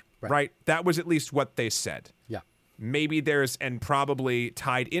crash. Right? That was at least what they said. Yeah. Maybe and probably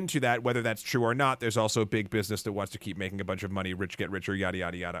tied into that, whether that's true or not, there's also a big business that wants to keep making a bunch of money, rich get richer, yada,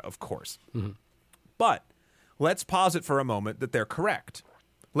 yada, yada, of course. Mm-hmm. But let's posit for a moment that they're correct.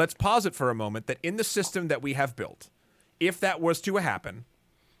 Let's posit for a moment that in the system that we have built, if that was to happen,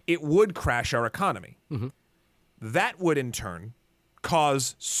 it would crash our economy. Mm-hmm. That would, in turn,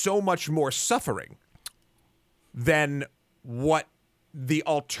 cause so much more suffering than what the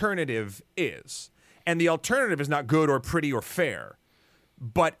alternative is. And the alternative is not good or pretty or fair,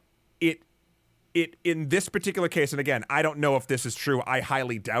 but it in this particular case, and again, I don't know if this is true. I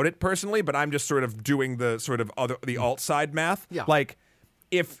highly doubt it personally, but I'm just sort of doing the sort of the alt side math. Yeah. Like,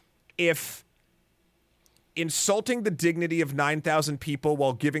 if insulting the dignity of 9,000 people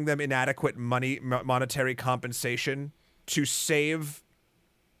while giving them inadequate monetary compensation to save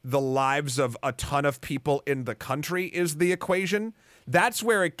the lives of a ton of people in the country is the equation, that's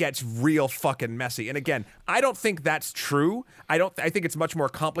where it gets real fucking messy. And again, I don't think that's true. I think it's much more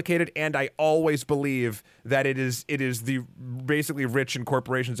complicated, and I always believe that it is the basically rich and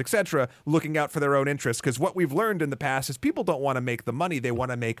corporations, etc., looking out for their own interests, because what we've learned in the past is people don't want to make the money, they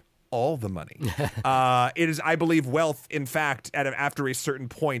want to make all the money. It is, I believe, wealth, in fact, after a certain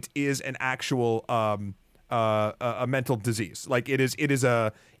point, is an actual a mental disease. Like, it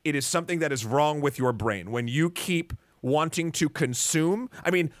is something that is wrong with your brain when you keep wanting to consume. I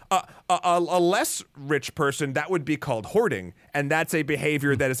mean, a less rich person, that would be called hoarding, and that's a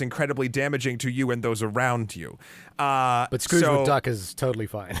behavior that is incredibly damaging to you and those around you. But Scrooge McDuck is totally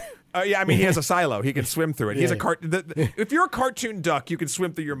fine. Yeah, I mean, he has a silo. He can swim through it. Yeah, He's a if you're a cartoon duck, you can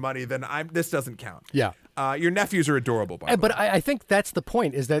swim through your money, then this doesn't count. Yeah. Your nephews are adorable, by the way. But I think that's the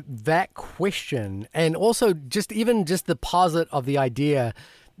point, is that question, and also just the posit of the idea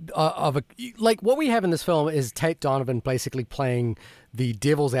of like what we have in this film is Tate Donovan basically playing the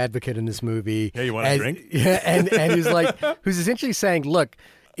devil's advocate in this movie. Hey, you want a drink? Yeah, and who's essentially saying, look,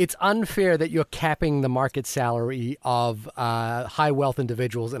 it's unfair that you're capping the market salary of high wealth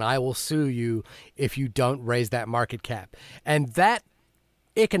individuals, and I will sue you if you don't raise that market cap. And that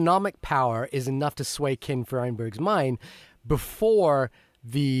economic power is enough to sway Ken Feinberg's mind before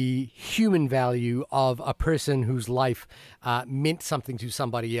the human value of a person whose life meant something to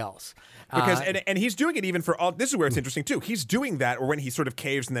somebody else. Because and he's doing it even for all. This is where it's interesting too. He's doing that, or when he sort of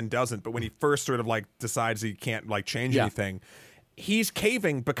caves and then doesn't. But when he first sort of like decides he can't like change anything, he's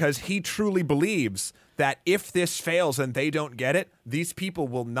caving because he truly believes that if this fails and they don't get it, these people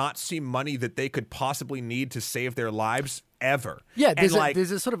will not see money that they could possibly need to save their lives ever. Yeah,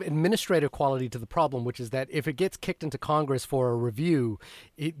 there's a sort of administrative quality to the problem, which is that if it gets kicked into Congress for a review,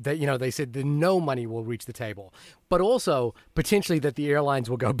 they said that no money will reach the table, but also potentially that the airlines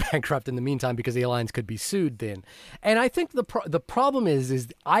will go bankrupt in the meantime because the airlines could be sued then. And I think the problem is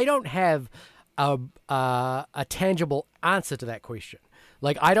I don't have a tangible answer to that question.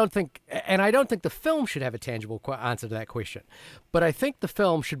 Like, I don't think the film should have a tangible answer to that question, but I think the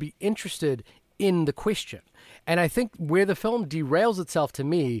film should be interested in the question. And I think where the film derails itself to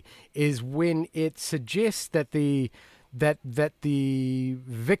me is when it suggests that the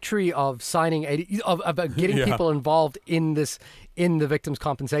victory of signing of getting people involved in the victims'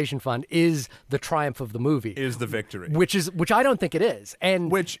 compensation fund is the triumph of the movie. Is the victory. Which I don't think it is.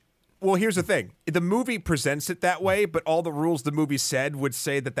 And well, here's the thing. The movie presents it that way, but all the rules the movie said would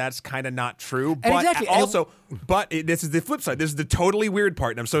say that that's kind of not true. But exactly. This is the flip side. This is the totally weird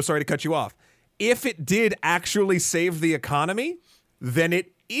part, and I'm so sorry to cut you off. If it did actually save the economy, then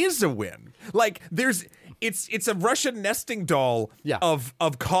it is a win. Like it's a Russian nesting doll Yeah. of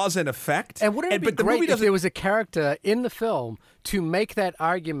cause and effect. And wouldn't it be but the great movie if doesn't. there was a character in the film to make that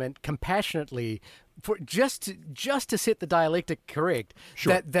argument compassionately, for just to set the dialectic correct,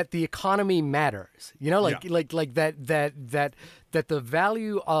 Sure. that the economy matters. You know, like Yeah. like that the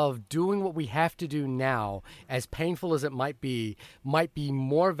value of doing what we have to do now, as painful as it might be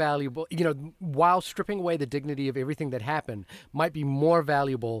more valuable. You know, while stripping away the dignity of everything that happened, might be more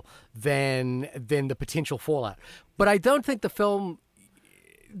valuable than the potential fallout. But I don't think the film,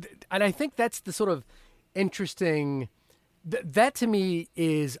 and I think that's the sort of interesting. That to me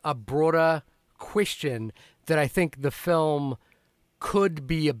is a broader question that I think the film could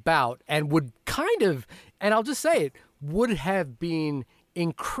be about, and would kind of, and I'll just say it, would have been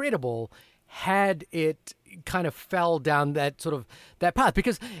incredible had it kind of fell down that sort of that path.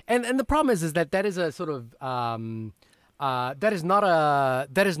 Because and the problem is that is a sort of that is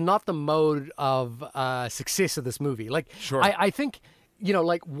not the mode of success of this movie. Like, Sure. I think, you know,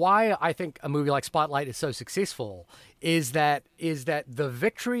 like, why I think a movie like Spotlight is so successful is that the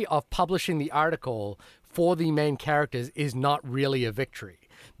victory of publishing the article for the main characters is not really a victory,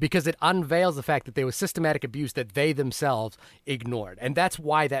 because it unveils the fact that there was systematic abuse that they themselves ignored. And that's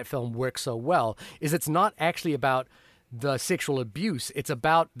why that film works so well, is it's not actually about the sexual abuse. It's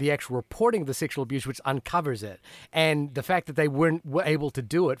about the actual reporting of the sexual abuse, which uncovers it. And the fact that they were able to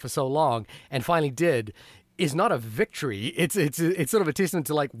do it for so long and finally did is not a victory. It's sort of a testament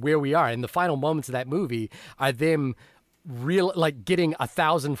to like where we are. And the final moments of that movie are them getting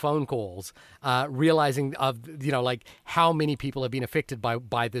 1,000 phone calls, realizing of, you know, like how many people have been affected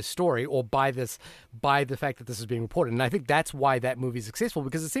by this story, or by the fact that this is being reported. And I think that's why that movie is successful,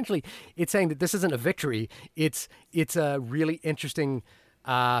 because essentially it's saying that this isn't a victory. It's a really interesting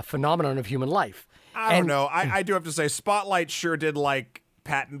phenomenon of human life. I don't know. I do have to say, Spotlight sure did like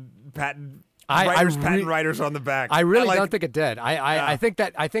patent writers on the back. I really don't think it did. I think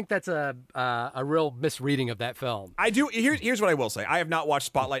that's a real misreading of that film. I do. Here's what I will say. I have not watched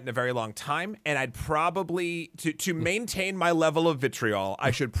Spotlight in a very long time, and I'd probably to maintain my level of vitriol,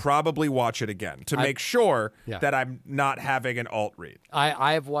 I should probably watch it again to make sure that I'm not having an alt read.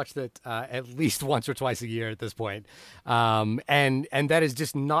 I have watched it at least once or twice a year at this point, and that is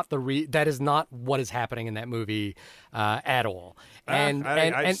just not that is not what is happening in that movie at all.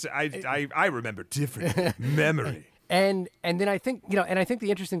 I remember different memory. And then I think, you know, and I think the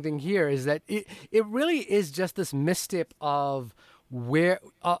interesting thing here is that it really is just this misstep of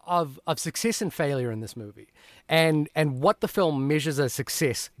of success and failure in this movie, and what the film measures as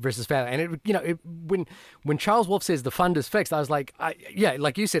success versus failure. And when Charles Wolfe says the fund is fixed, I was like,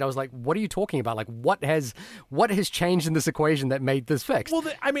 like you said, I was like, what are you talking about? Like, what has changed in this equation that made this fixed? Well,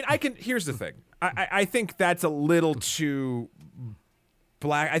 here's the thing. I think that's a little too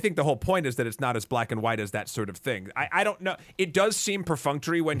black. I think the whole point is that it's not as black and white as that sort of thing. I don't know. It does seem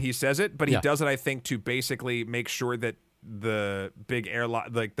perfunctory when he says it, but he does it, I think, to basically make sure that the big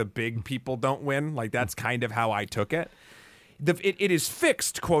airline, like the big people, don't win. Like, that's kind of how I took it. It is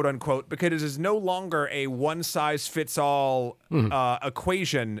fixed, quote unquote, because it is no longer a one-size-fits-all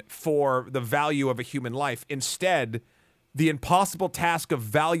equation for the value of a human life. Instead, the impossible task of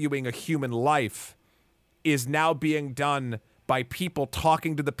valuing a human life is now being done by people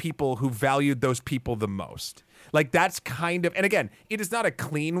talking to the people who valued those people the most. Like, that's kind of, and again, it is not a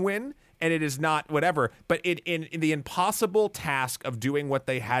clean win, and it is not whatever, but in the impossible task of doing what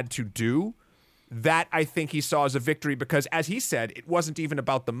they had to do, that I think he saw as a victory, because, as he said, it wasn't even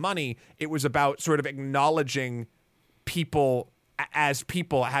about the money. It was about sort of acknowledging people as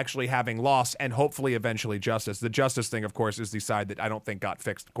people actually having loss, and hopefully eventually justice. The justice thing, of course, is the side that I don't think got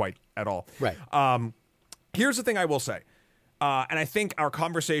fixed quite at all. Right. Here's the thing I will say. And I think our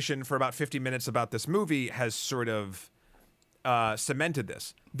conversation for about 50 minutes about this movie has sort of cemented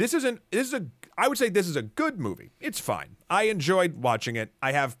this. I would say this is a good movie. It's fine. I enjoyed watching it.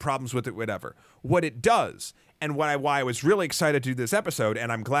 I have problems with it, whatever. What it does, and why I was really excited to do this episode,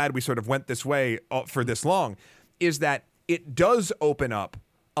 and I'm glad we sort of went this way for this long, is that it does open up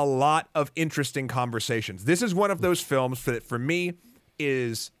a lot of interesting conversations. This is one of those films that, for me,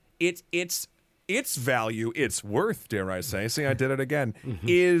 is its value, its worth, dare I say, see, I did it again,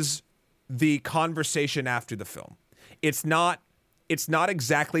 is the conversation after the film. It's not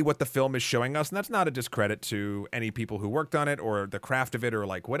exactly what the film is showing us, and that's not a discredit to any people who worked on it or the craft of it or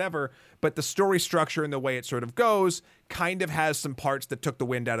like whatever, but the story structure and the way it sort of goes kind of has some parts that took the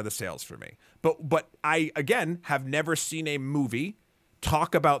wind out of the sails for me. But I, again, have never seen a movie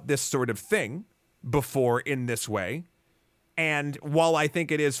talk about this sort of thing before in this way. And while I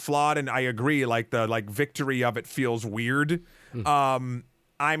think it is flawed, and I agree, like the victory of it feels weird,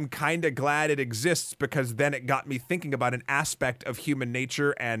 I'm kind of glad it exists, because then it got me thinking about an aspect of human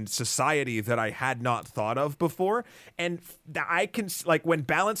nature and society that I had not thought of before. And I can, like, when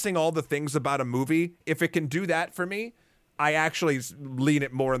balancing all the things about a movie, if it can do that for me, I actually lean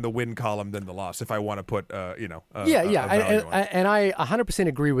it more in the win column than the loss, if I want to put, value on it. And I 100%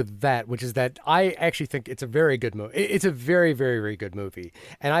 agree with that, which is that I actually think it's a very good movie. It's a very, very, very good movie.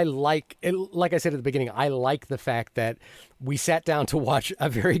 And I like I said at the beginning, I like the fact that we sat down to watch a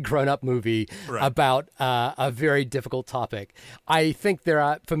very grown-up movie about a very difficult topic. I think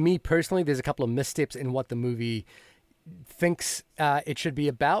for me personally, there's a couple of missteps in what the movie thinks it should be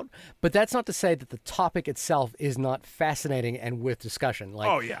about, but that's not to say that the topic itself is not fascinating and worth discussion.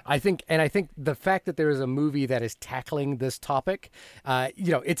 I think the fact that there is a movie that is tackling this topic,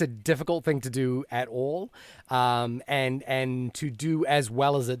 it's a difficult thing to do at all, and to do as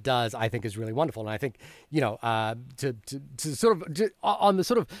well as it does, I think is really wonderful. And I think to sort of on the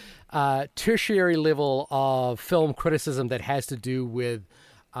sort of tertiary level of film criticism that has to do with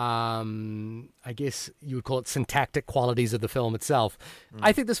I guess you would call it syntactic qualities of the film itself.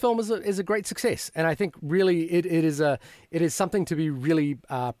 I think this film is a great success, and I think really it is something to be really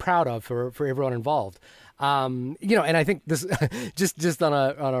proud of for everyone involved. And I think this just on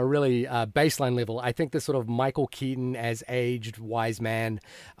a really baseline level, I think this sort of Michael Keaton as aged wise man,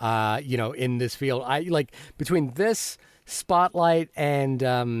 in this field, I like between this, Spotlight, and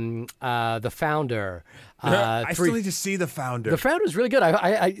The Founder. I still need to see The Founder. The Founder is really good.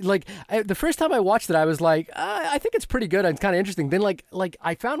 I the first time I watched it, I was like, I think it's pretty good and kind of interesting. Then like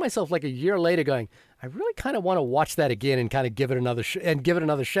I found myself like a year later going, I really kind of want to watch that again and kind of give it another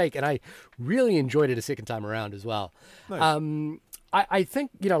shake. And I really enjoyed it a second time around as well. Nice. I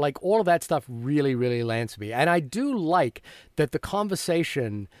think, all of that stuff really, really lands me. And I do like that the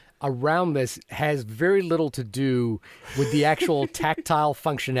conversation around this has very little to do with the actual tactile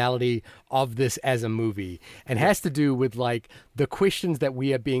functionality of this as a movie, and has to do with the questions that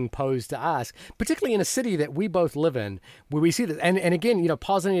we are being posed to ask, particularly in a city that we both live in, where we see this. And again,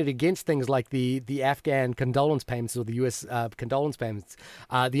 positing it against things like the Afghan condolence payments or the U.S. Condolence payments,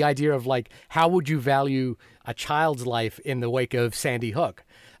 the idea of how would you value a child's life in the wake of Sandy Hook?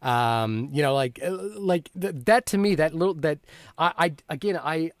 That to me,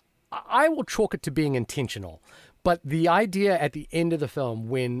 I will chalk it to being intentional. But the idea at the end of the film,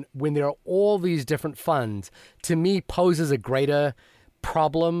 when there are all these different funds, to me poses a greater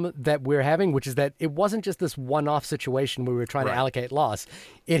problem that we're having, which is that it wasn't just this one-off situation where we were trying to allocate loss.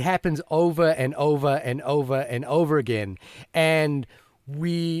 It happens over and over and over and over again. And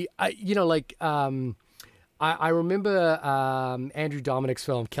I remember Andrew Dominik's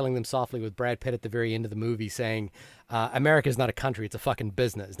film Killing Them Softly with Brad Pitt at the very end of the movie saying, America's not a country, it's a fucking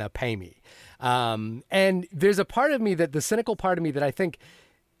business. Now pay me. And there's a part of me, that the cynical part of me, that I think,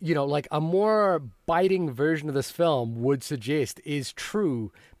 a more biting version of this film would suggest is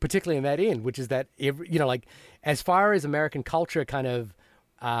true, particularly in that end, which is that, as far as American culture kind of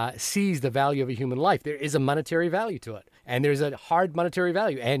sees the value of a human life, there is a monetary value to it. And there's a hard monetary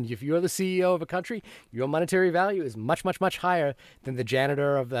value. And if you're the CEO of a country, your monetary value is much, much, much higher than the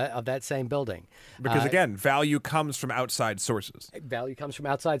janitor of that same building. Because again, value comes from outside sources. Value comes from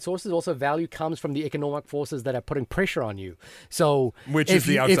outside sources. Also, value comes from the economic forces that are putting pressure on you. So, which is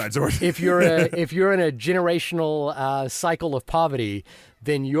the outside source. if you're in a generational cycle of poverty,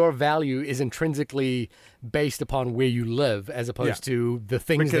 then your value is intrinsically based upon where you live, as opposed to the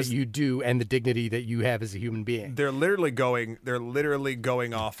things that you do and the dignity that you have as a human being. They're literally going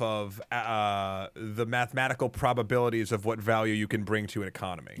off of the mathematical probabilities of what value you can bring to an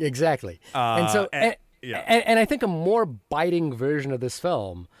economy. Exactly. And I think a more biting version of this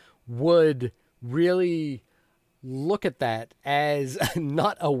film would really look at that as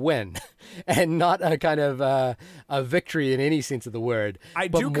not a win and not a kind of a victory in any sense of the word. I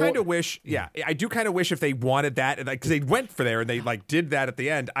do kind of wish if they wanted that, because they went for there and they did that at the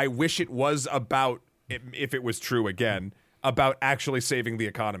end. I wish it was about, if it was true again, about actually saving the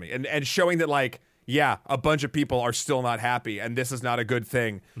economy and showing that a bunch of people are still not happy and this is not a good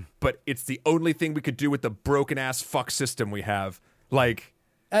thing, but it's the only thing we could do with the broken ass fuck system we have.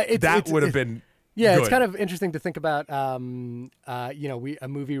 That would have been. Yeah, good. It's kind of interesting to think about. A movie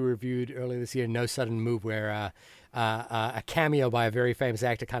we reviewed earlier this year, No Sudden Move, where a cameo by a very famous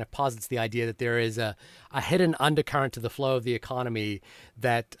actor kind of posits the idea that there is a hidden undercurrent to the flow of the economy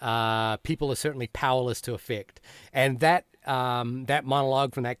that people are certainly powerless to affect, and that that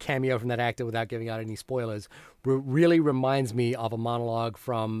monologue from that cameo from that actor, without giving out any spoilers, really reminds me of a monologue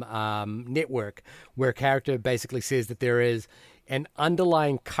from Network, where a character basically says that there is an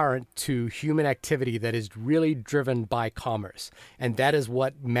underlying current to human activity that is really driven by commerce, and that is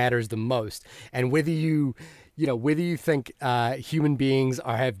what matters the most. And whether you think human beings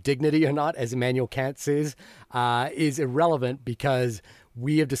have dignity or not, as Immanuel Kant says, is irrelevant, because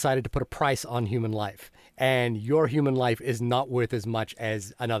we have decided to put a price on human life, and your human life is not worth as much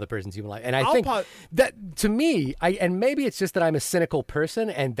as another person's human life. And I think that, to me, and maybe it's just that I'm a cynical person,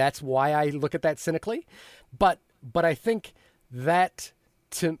 and that's why I look at that cynically, but I think that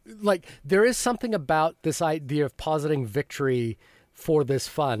there is something about this idea of positing victory for this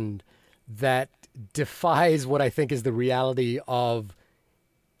fund that defies what I think is the reality of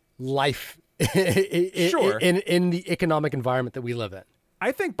life Sure. in the economic environment that we live in.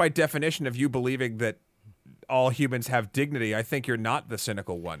 I think by definition of you believing that all humans have dignity, I think you're not the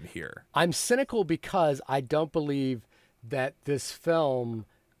cynical one here. I'm cynical because I don't believe that this film...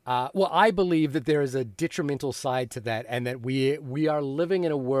 I believe that there is a detrimental side to that, and that we are living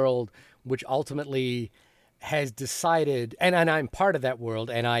in a world which ultimately has decided, and I'm part of that world,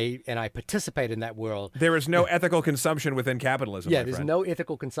 and I participate in that world. There is no ethical consumption within capitalism. Yeah, there's no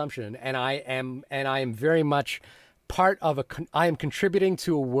ethical consumption, and I am very much part of I am contributing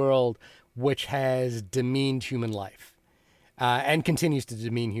to a world which has demeaned human life, and continues to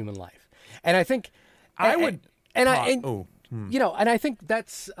demean human life. And I think and I think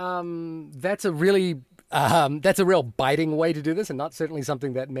that's a really that's a real biting way to do this, and not certainly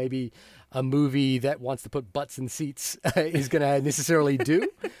something that maybe a movie that wants to put butts in seats is going to necessarily do.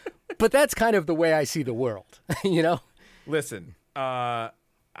 But that's kind of the way I see the world, Listen, and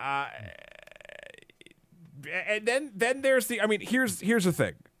then there's the. I mean, here's the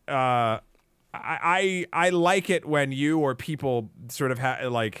thing. I like it when you or people sort of how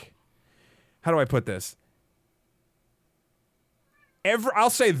do I put this? I'll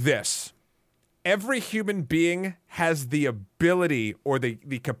say this. Every human being has the ability or the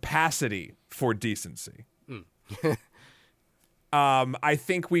capacity for decency. I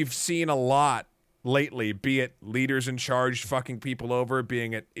think we've seen a lot lately, be it leaders in charge fucking people over,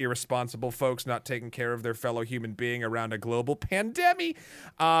 being it irresponsible folks not taking care of their fellow human being around a global pandemic.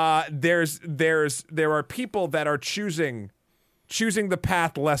 There are people that are choosing the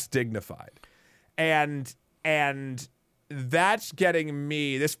path less dignified. And that's getting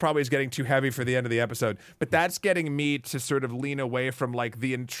me, this probably is getting too heavy for the end of the episode, but that's getting me to sort of lean away from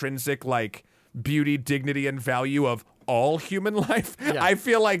the intrinsic beauty, dignity, and value of all human life. Yeah. I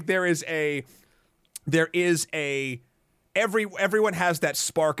feel like everyone has that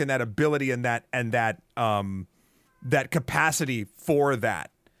spark and that ability and that capacity for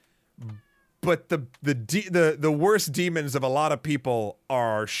that. But the worst demons of a lot of people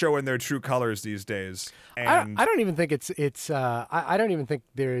are showing their true colors these days. And I don't even think I don't even think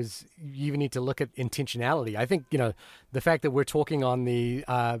you even need to look at intentionality. I think the fact that we're talking on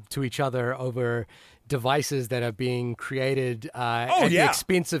to each other over devices that are being created at the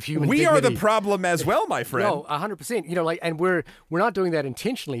expense of human dignity. We are the problem as well, my friend. No, 100%. And we're not doing that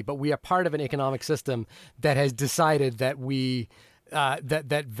intentionally, but we are part of an economic system that has decided that we.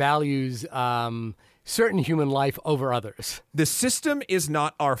 That values certain human life over others. The system is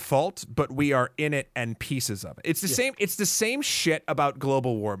not our fault, but we are in it and pieces of it. It's the same. It's the same shit about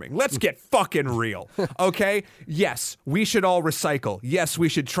global warming. Let's get fucking real, okay? Yes, we should all recycle. Yes, we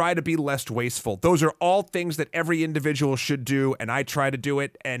should try to be less wasteful. Those are all things that every individual should do, and I try to do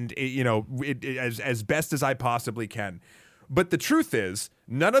it, and as best as I possibly can. But the truth is,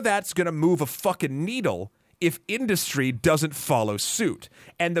 none of that's gonna move a fucking needle if industry doesn't follow suit.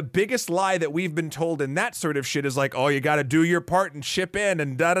 And the biggest lie that we've been told in that sort of shit is you got to do your part and ship in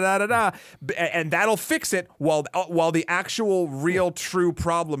and da-da-da-da-da. And that'll fix it while the actual real true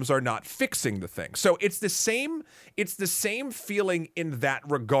problems are not fixing the thing. So it's the same feeling in that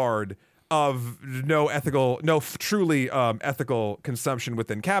regard of no truly ethical consumption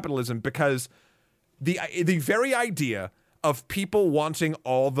within capitalism, because the very idea of people wanting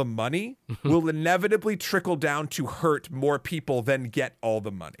all the money will inevitably trickle down to hurt more people than get all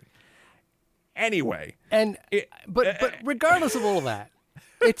the money. Anyway. But regardless of all of that,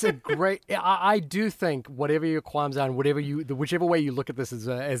 it's a great, I do think whatever your qualms are, whichever way you look at this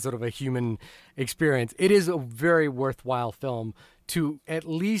as sort of a human experience, it is a very worthwhile film to at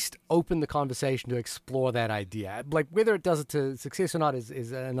least open the conversation to explore that idea. Like whether it does it to success or not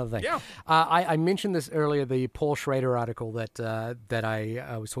is another thing. Yeah. I mentioned this earlier, the Paul Schrader article that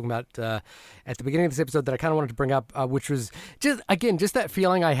I was talking about at the beginning of this episode that I kind of wanted to bring up, which was just that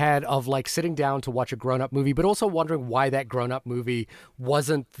feeling I had of like sitting down to watch a grown-up movie, but also wondering why that grown-up movie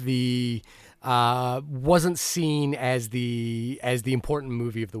wasn't seen as the important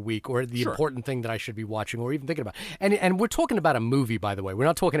movie of the week or the important thing that I should be watching or even thinking about. And we're talking about a movie, by the way. We're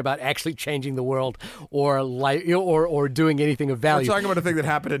not talking about actually changing the world or or doing anything of value. We're talking about a thing that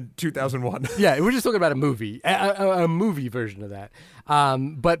happened in 2001. Yeah, we're just talking about a movie, a movie version of that.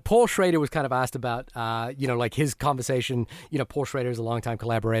 But Paul Schrader was kind of asked about, like his conversation. Paul Schrader is a longtime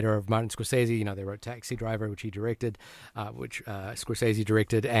collaborator of Martin Scorsese. They wrote Taxi Driver, which he directed, which Scorsese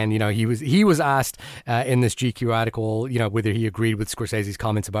directed, and he was asked in this GQ article, whether he agreed with Scorsese's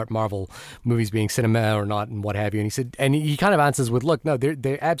comments about Marvel movies being cinema or not, and what have you. And he said, and he kind of answers with, "Look, no,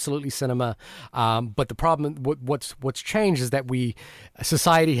 they're absolutely cinema, but the problem, what's changed is that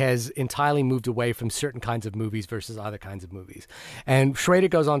society has entirely moved away from certain kinds of movies versus other kinds of movies." And Schrader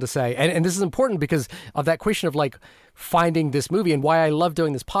goes on to say, and this is important because of that question of like finding this movie and why I love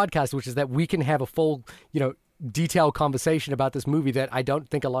doing this podcast, which is that we can have a full, detailed conversation about this movie that I don't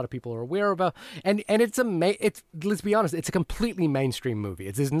think a lot of people are aware of. And it's let's be honest, it's a completely mainstream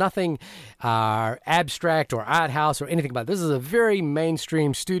movie. There's nothing abstract or art house or anything about it. This is a very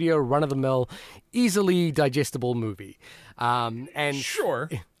mainstream studio, run-of-the-mill, easily digestible movie. And sure.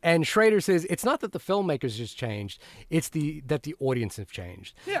 And Schrader says it's not that the filmmakers just changed; it's that the audience have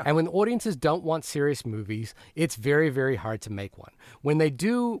changed. Yeah. And when audiences don't want serious movies, it's very, very hard to make one. When they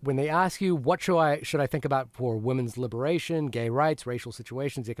do, when they ask you what should I think about for women's liberation, gay rights, racial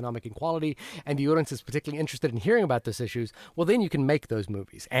situations, economic inequality, and the audience is particularly interested in hearing about those issues, well, then you can make those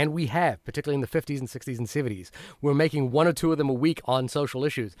movies. And we have, particularly in the 50s and 60s and 70s, we're making one or two of them a week on social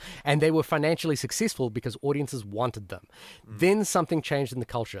issues, and they were financially successful because audiences wanted them. Then something changed in the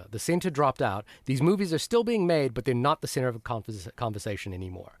culture. The center dropped out. These movies are still being made, but they're not the center of a conversation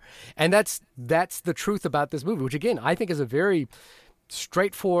anymore. And that's the truth about this movie, which again, I think is a very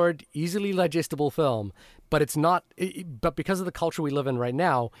straightforward, easily digestible film, but it's not. But because of the culture we live in right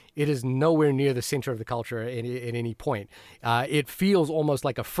now, it is nowhere near the center of the culture at any point. It feels almost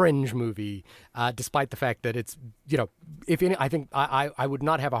like a fringe movie, despite the fact that it's, I think I would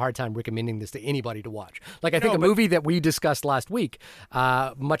not have a hard time recommending this to anybody to watch. Like I think movie that we discussed last week,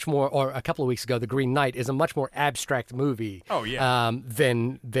 much more, or a couple of weeks ago, The Green Knight, is a much more abstract movie. Oh yeah.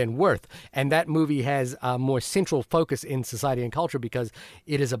 Than Worth, and that movie has a more central focus in society and culture because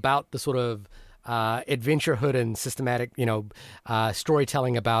it is about the sort of adventurehood and systematic,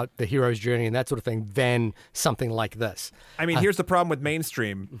 storytelling about the hero's journey and that sort of thing than something like this. I mean, here's the problem with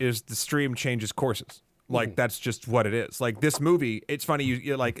mainstream is the stream changes courses. Like, that's just what it is. Like, this movie, it's funny,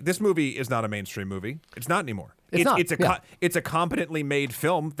 you're like, this movie is not a mainstream movie. It's not anymore. It's a competently made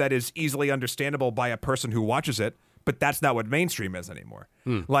film that is easily understandable by a person who watches it, but that's not what mainstream is anymore.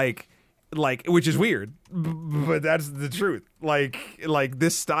 Like, which is weird, but that's the truth. Like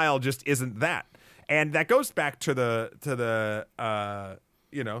this style just isn't that. And that goes back to the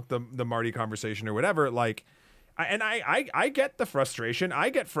Marty conversation or whatever. Like, I get the frustration. I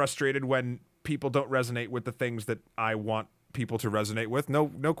get frustrated when people don't resonate with the things that I want people to resonate with.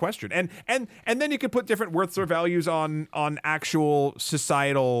 No question. And then you can put different worths or values on actual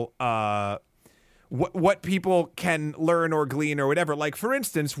societal what people can learn or glean or whatever. Like, for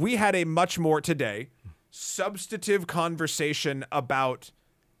instance, we had a much more today substantive conversation about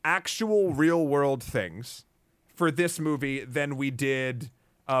actual real world things for this movie than we did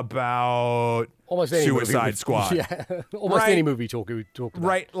about almost any Suicide Squad. Yeah, almost any movie talk about.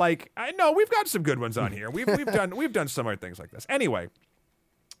 Right, like I know we've got some good ones on here. We've done similar things like this. Anyway,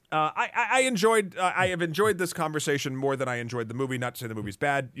 I have enjoyed this conversation more than I enjoyed the movie. Not to say the movie's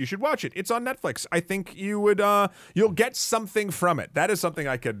bad. You should watch it. It's on Netflix. I think you'll get something from it. That is something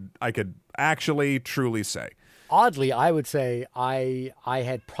I could actually truly say. Oddly, I would say I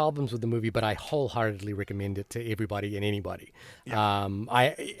had problems with the movie, but I wholeheartedly recommend it to everybody and anybody. Yeah.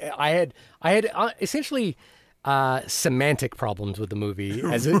 I had essentially semantic problems with the movie,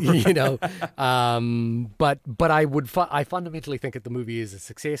 as but I fundamentally think that the movie is a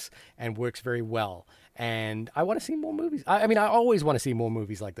success and works very well. And I want to see more movies. I mean, I always want to see more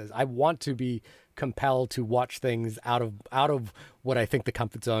movies like this. I want to be compelled to watch things out of what I think the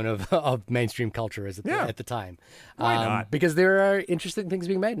comfort zone of mainstream culture is at the time. Why not? Because there are interesting things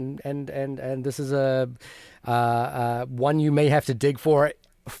being made, and this is a one you may have to dig for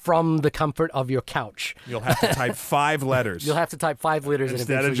from the comfort of your couch. You'll have to type 5 letters. You'll have to type 5 letters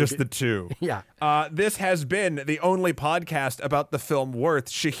instead of just the 2. Yeah. This has been the only podcast about the film Worth.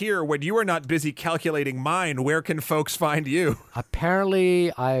 Shahir, when you are not busy calculating mine, where can folks find you?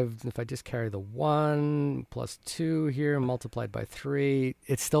 Apparently, if I just carry the 1 plus 2 here multiplied by 3,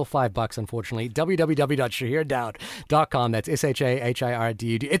 it's still $5, unfortunately. www.shahirdaud.com. That's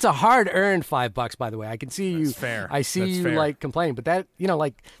SHAHIRDUD. It's a hard-earned $5, by the way. I can see you. That's fair. I see That's you fair. like complaining, but that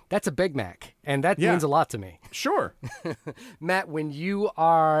that's a Big Mac, and that means a lot to me. Sure. Matt, when you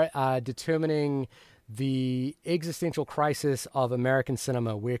are determining the existential crisis of American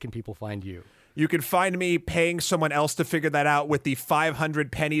cinema, where can people find you? You can find me paying someone else to figure that out with the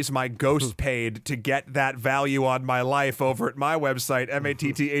 500 pennies my ghost paid to get that value on my life over at my website,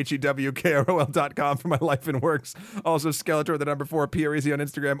 MATTHEWKROL.com for my life and works. Also, Skeletor, the number 4, PREZ on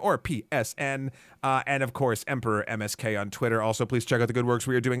Instagram, or PSN. And of course, Emperor MSK on Twitter. Also, please check out the good works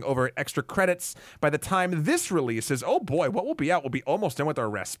we are doing over at Extra Credits. By the time this releases, oh boy, what will be out? We'll be almost done with our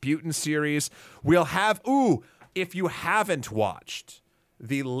Rasputin series. We'll have, if you haven't watched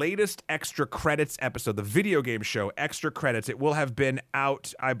the latest Extra Credits episode, the video game show Extra Credits, it will have been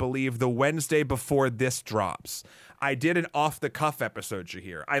out, I believe, the Wednesday before this drops. I did an off-the-cuff episode,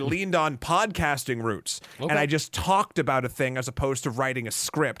 Shahir. I leaned on podcasting roots, and I just talked about a thing as opposed to writing a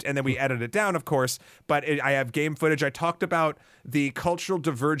script, and then we edited it down, of course, but I have game footage. I talked about the cultural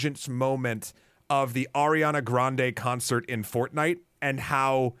divergence moment of the Ariana Grande concert in Fortnite and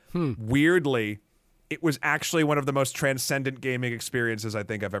how weirdly it was actually one of the most transcendent gaming experiences I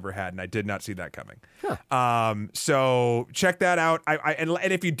think I've ever had, and I did not see that coming. So check that out. And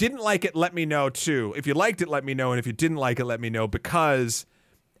if you didn't like it, let me know too. If you liked it, let me know, and if you didn't like it, let me know, because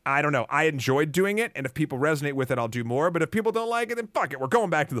I don't know. I enjoyed doing it, and if people resonate with it, I'll do more. But if people don't like it, then fuck it. We're going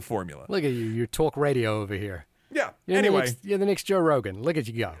back to the formula. Look at you. You're talk radio over here. Yeah. You're anyway, you're the next Joe Rogan. Look at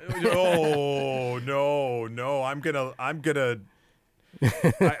you go. Oh no! I'm gonna.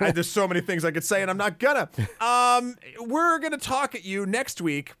 There's so many things I could say, and I'm not gonna. We're gonna talk at you next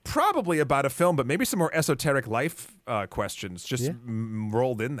week, probably about a film, but maybe some more esoteric life questions just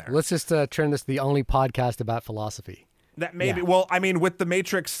rolled in there. Let's just turn this the only podcast about philosophy. That maybe. Well, I mean, with the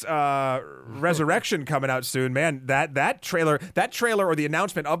Matrix Resurrection coming out soon, man, that trailer or the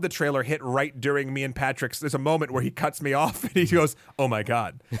announcement of the trailer hit right during me and Patrick's. There's a moment where he cuts me off and he goes, "Oh my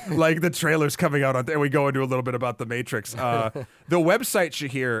god!" Like the trailer's coming out on. And we go into a little bit about the Matrix. The website,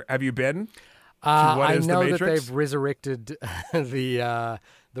 Shahir, have you been? I know that they've resurrected the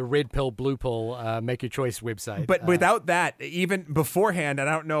red pill, blue pill, make your choice website. But without that, even beforehand, and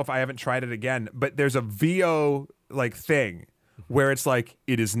I don't know if I haven't tried it again, but there's a VO like thing where it's like,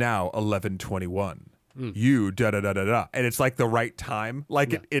 it is now 11:21. You da da da da da, and it's like the right time.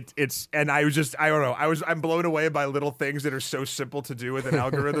 Like it's and I don't know. I'm blown away by little things that are so simple to do with an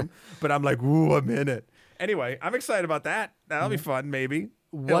algorithm. But I'm like, ooh, I'm in it. Anyway, I'm excited about that. That'll be fun, maybe.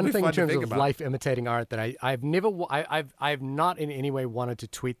 One thing in terms of life imitating art that I've not in any way wanted to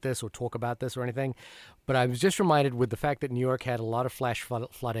tweet this or talk about this or anything, but I was just reminded with the fact that New York had a lot of flash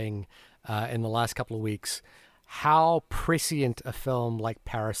flooding in the last couple of weeks, how prescient a film like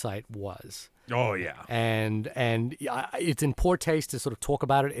Parasite was. Oh yeah, and it's in poor taste to sort of talk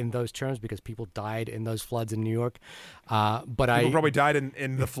about it in those terms because people died in those floods in New York. But people probably died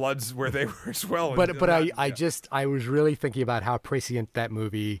in the floods where they were as well. But I was really thinking about how prescient that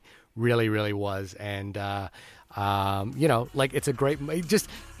movie really, really was, and like it's a great. Just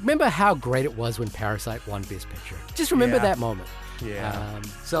remember how great it was when Parasite won Best Picture. Just remember that moment. Yeah.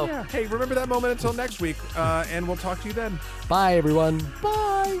 Hey, remember that moment until next week, and we'll talk to you then. Bye, everyone.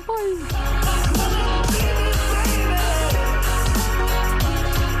 Bye.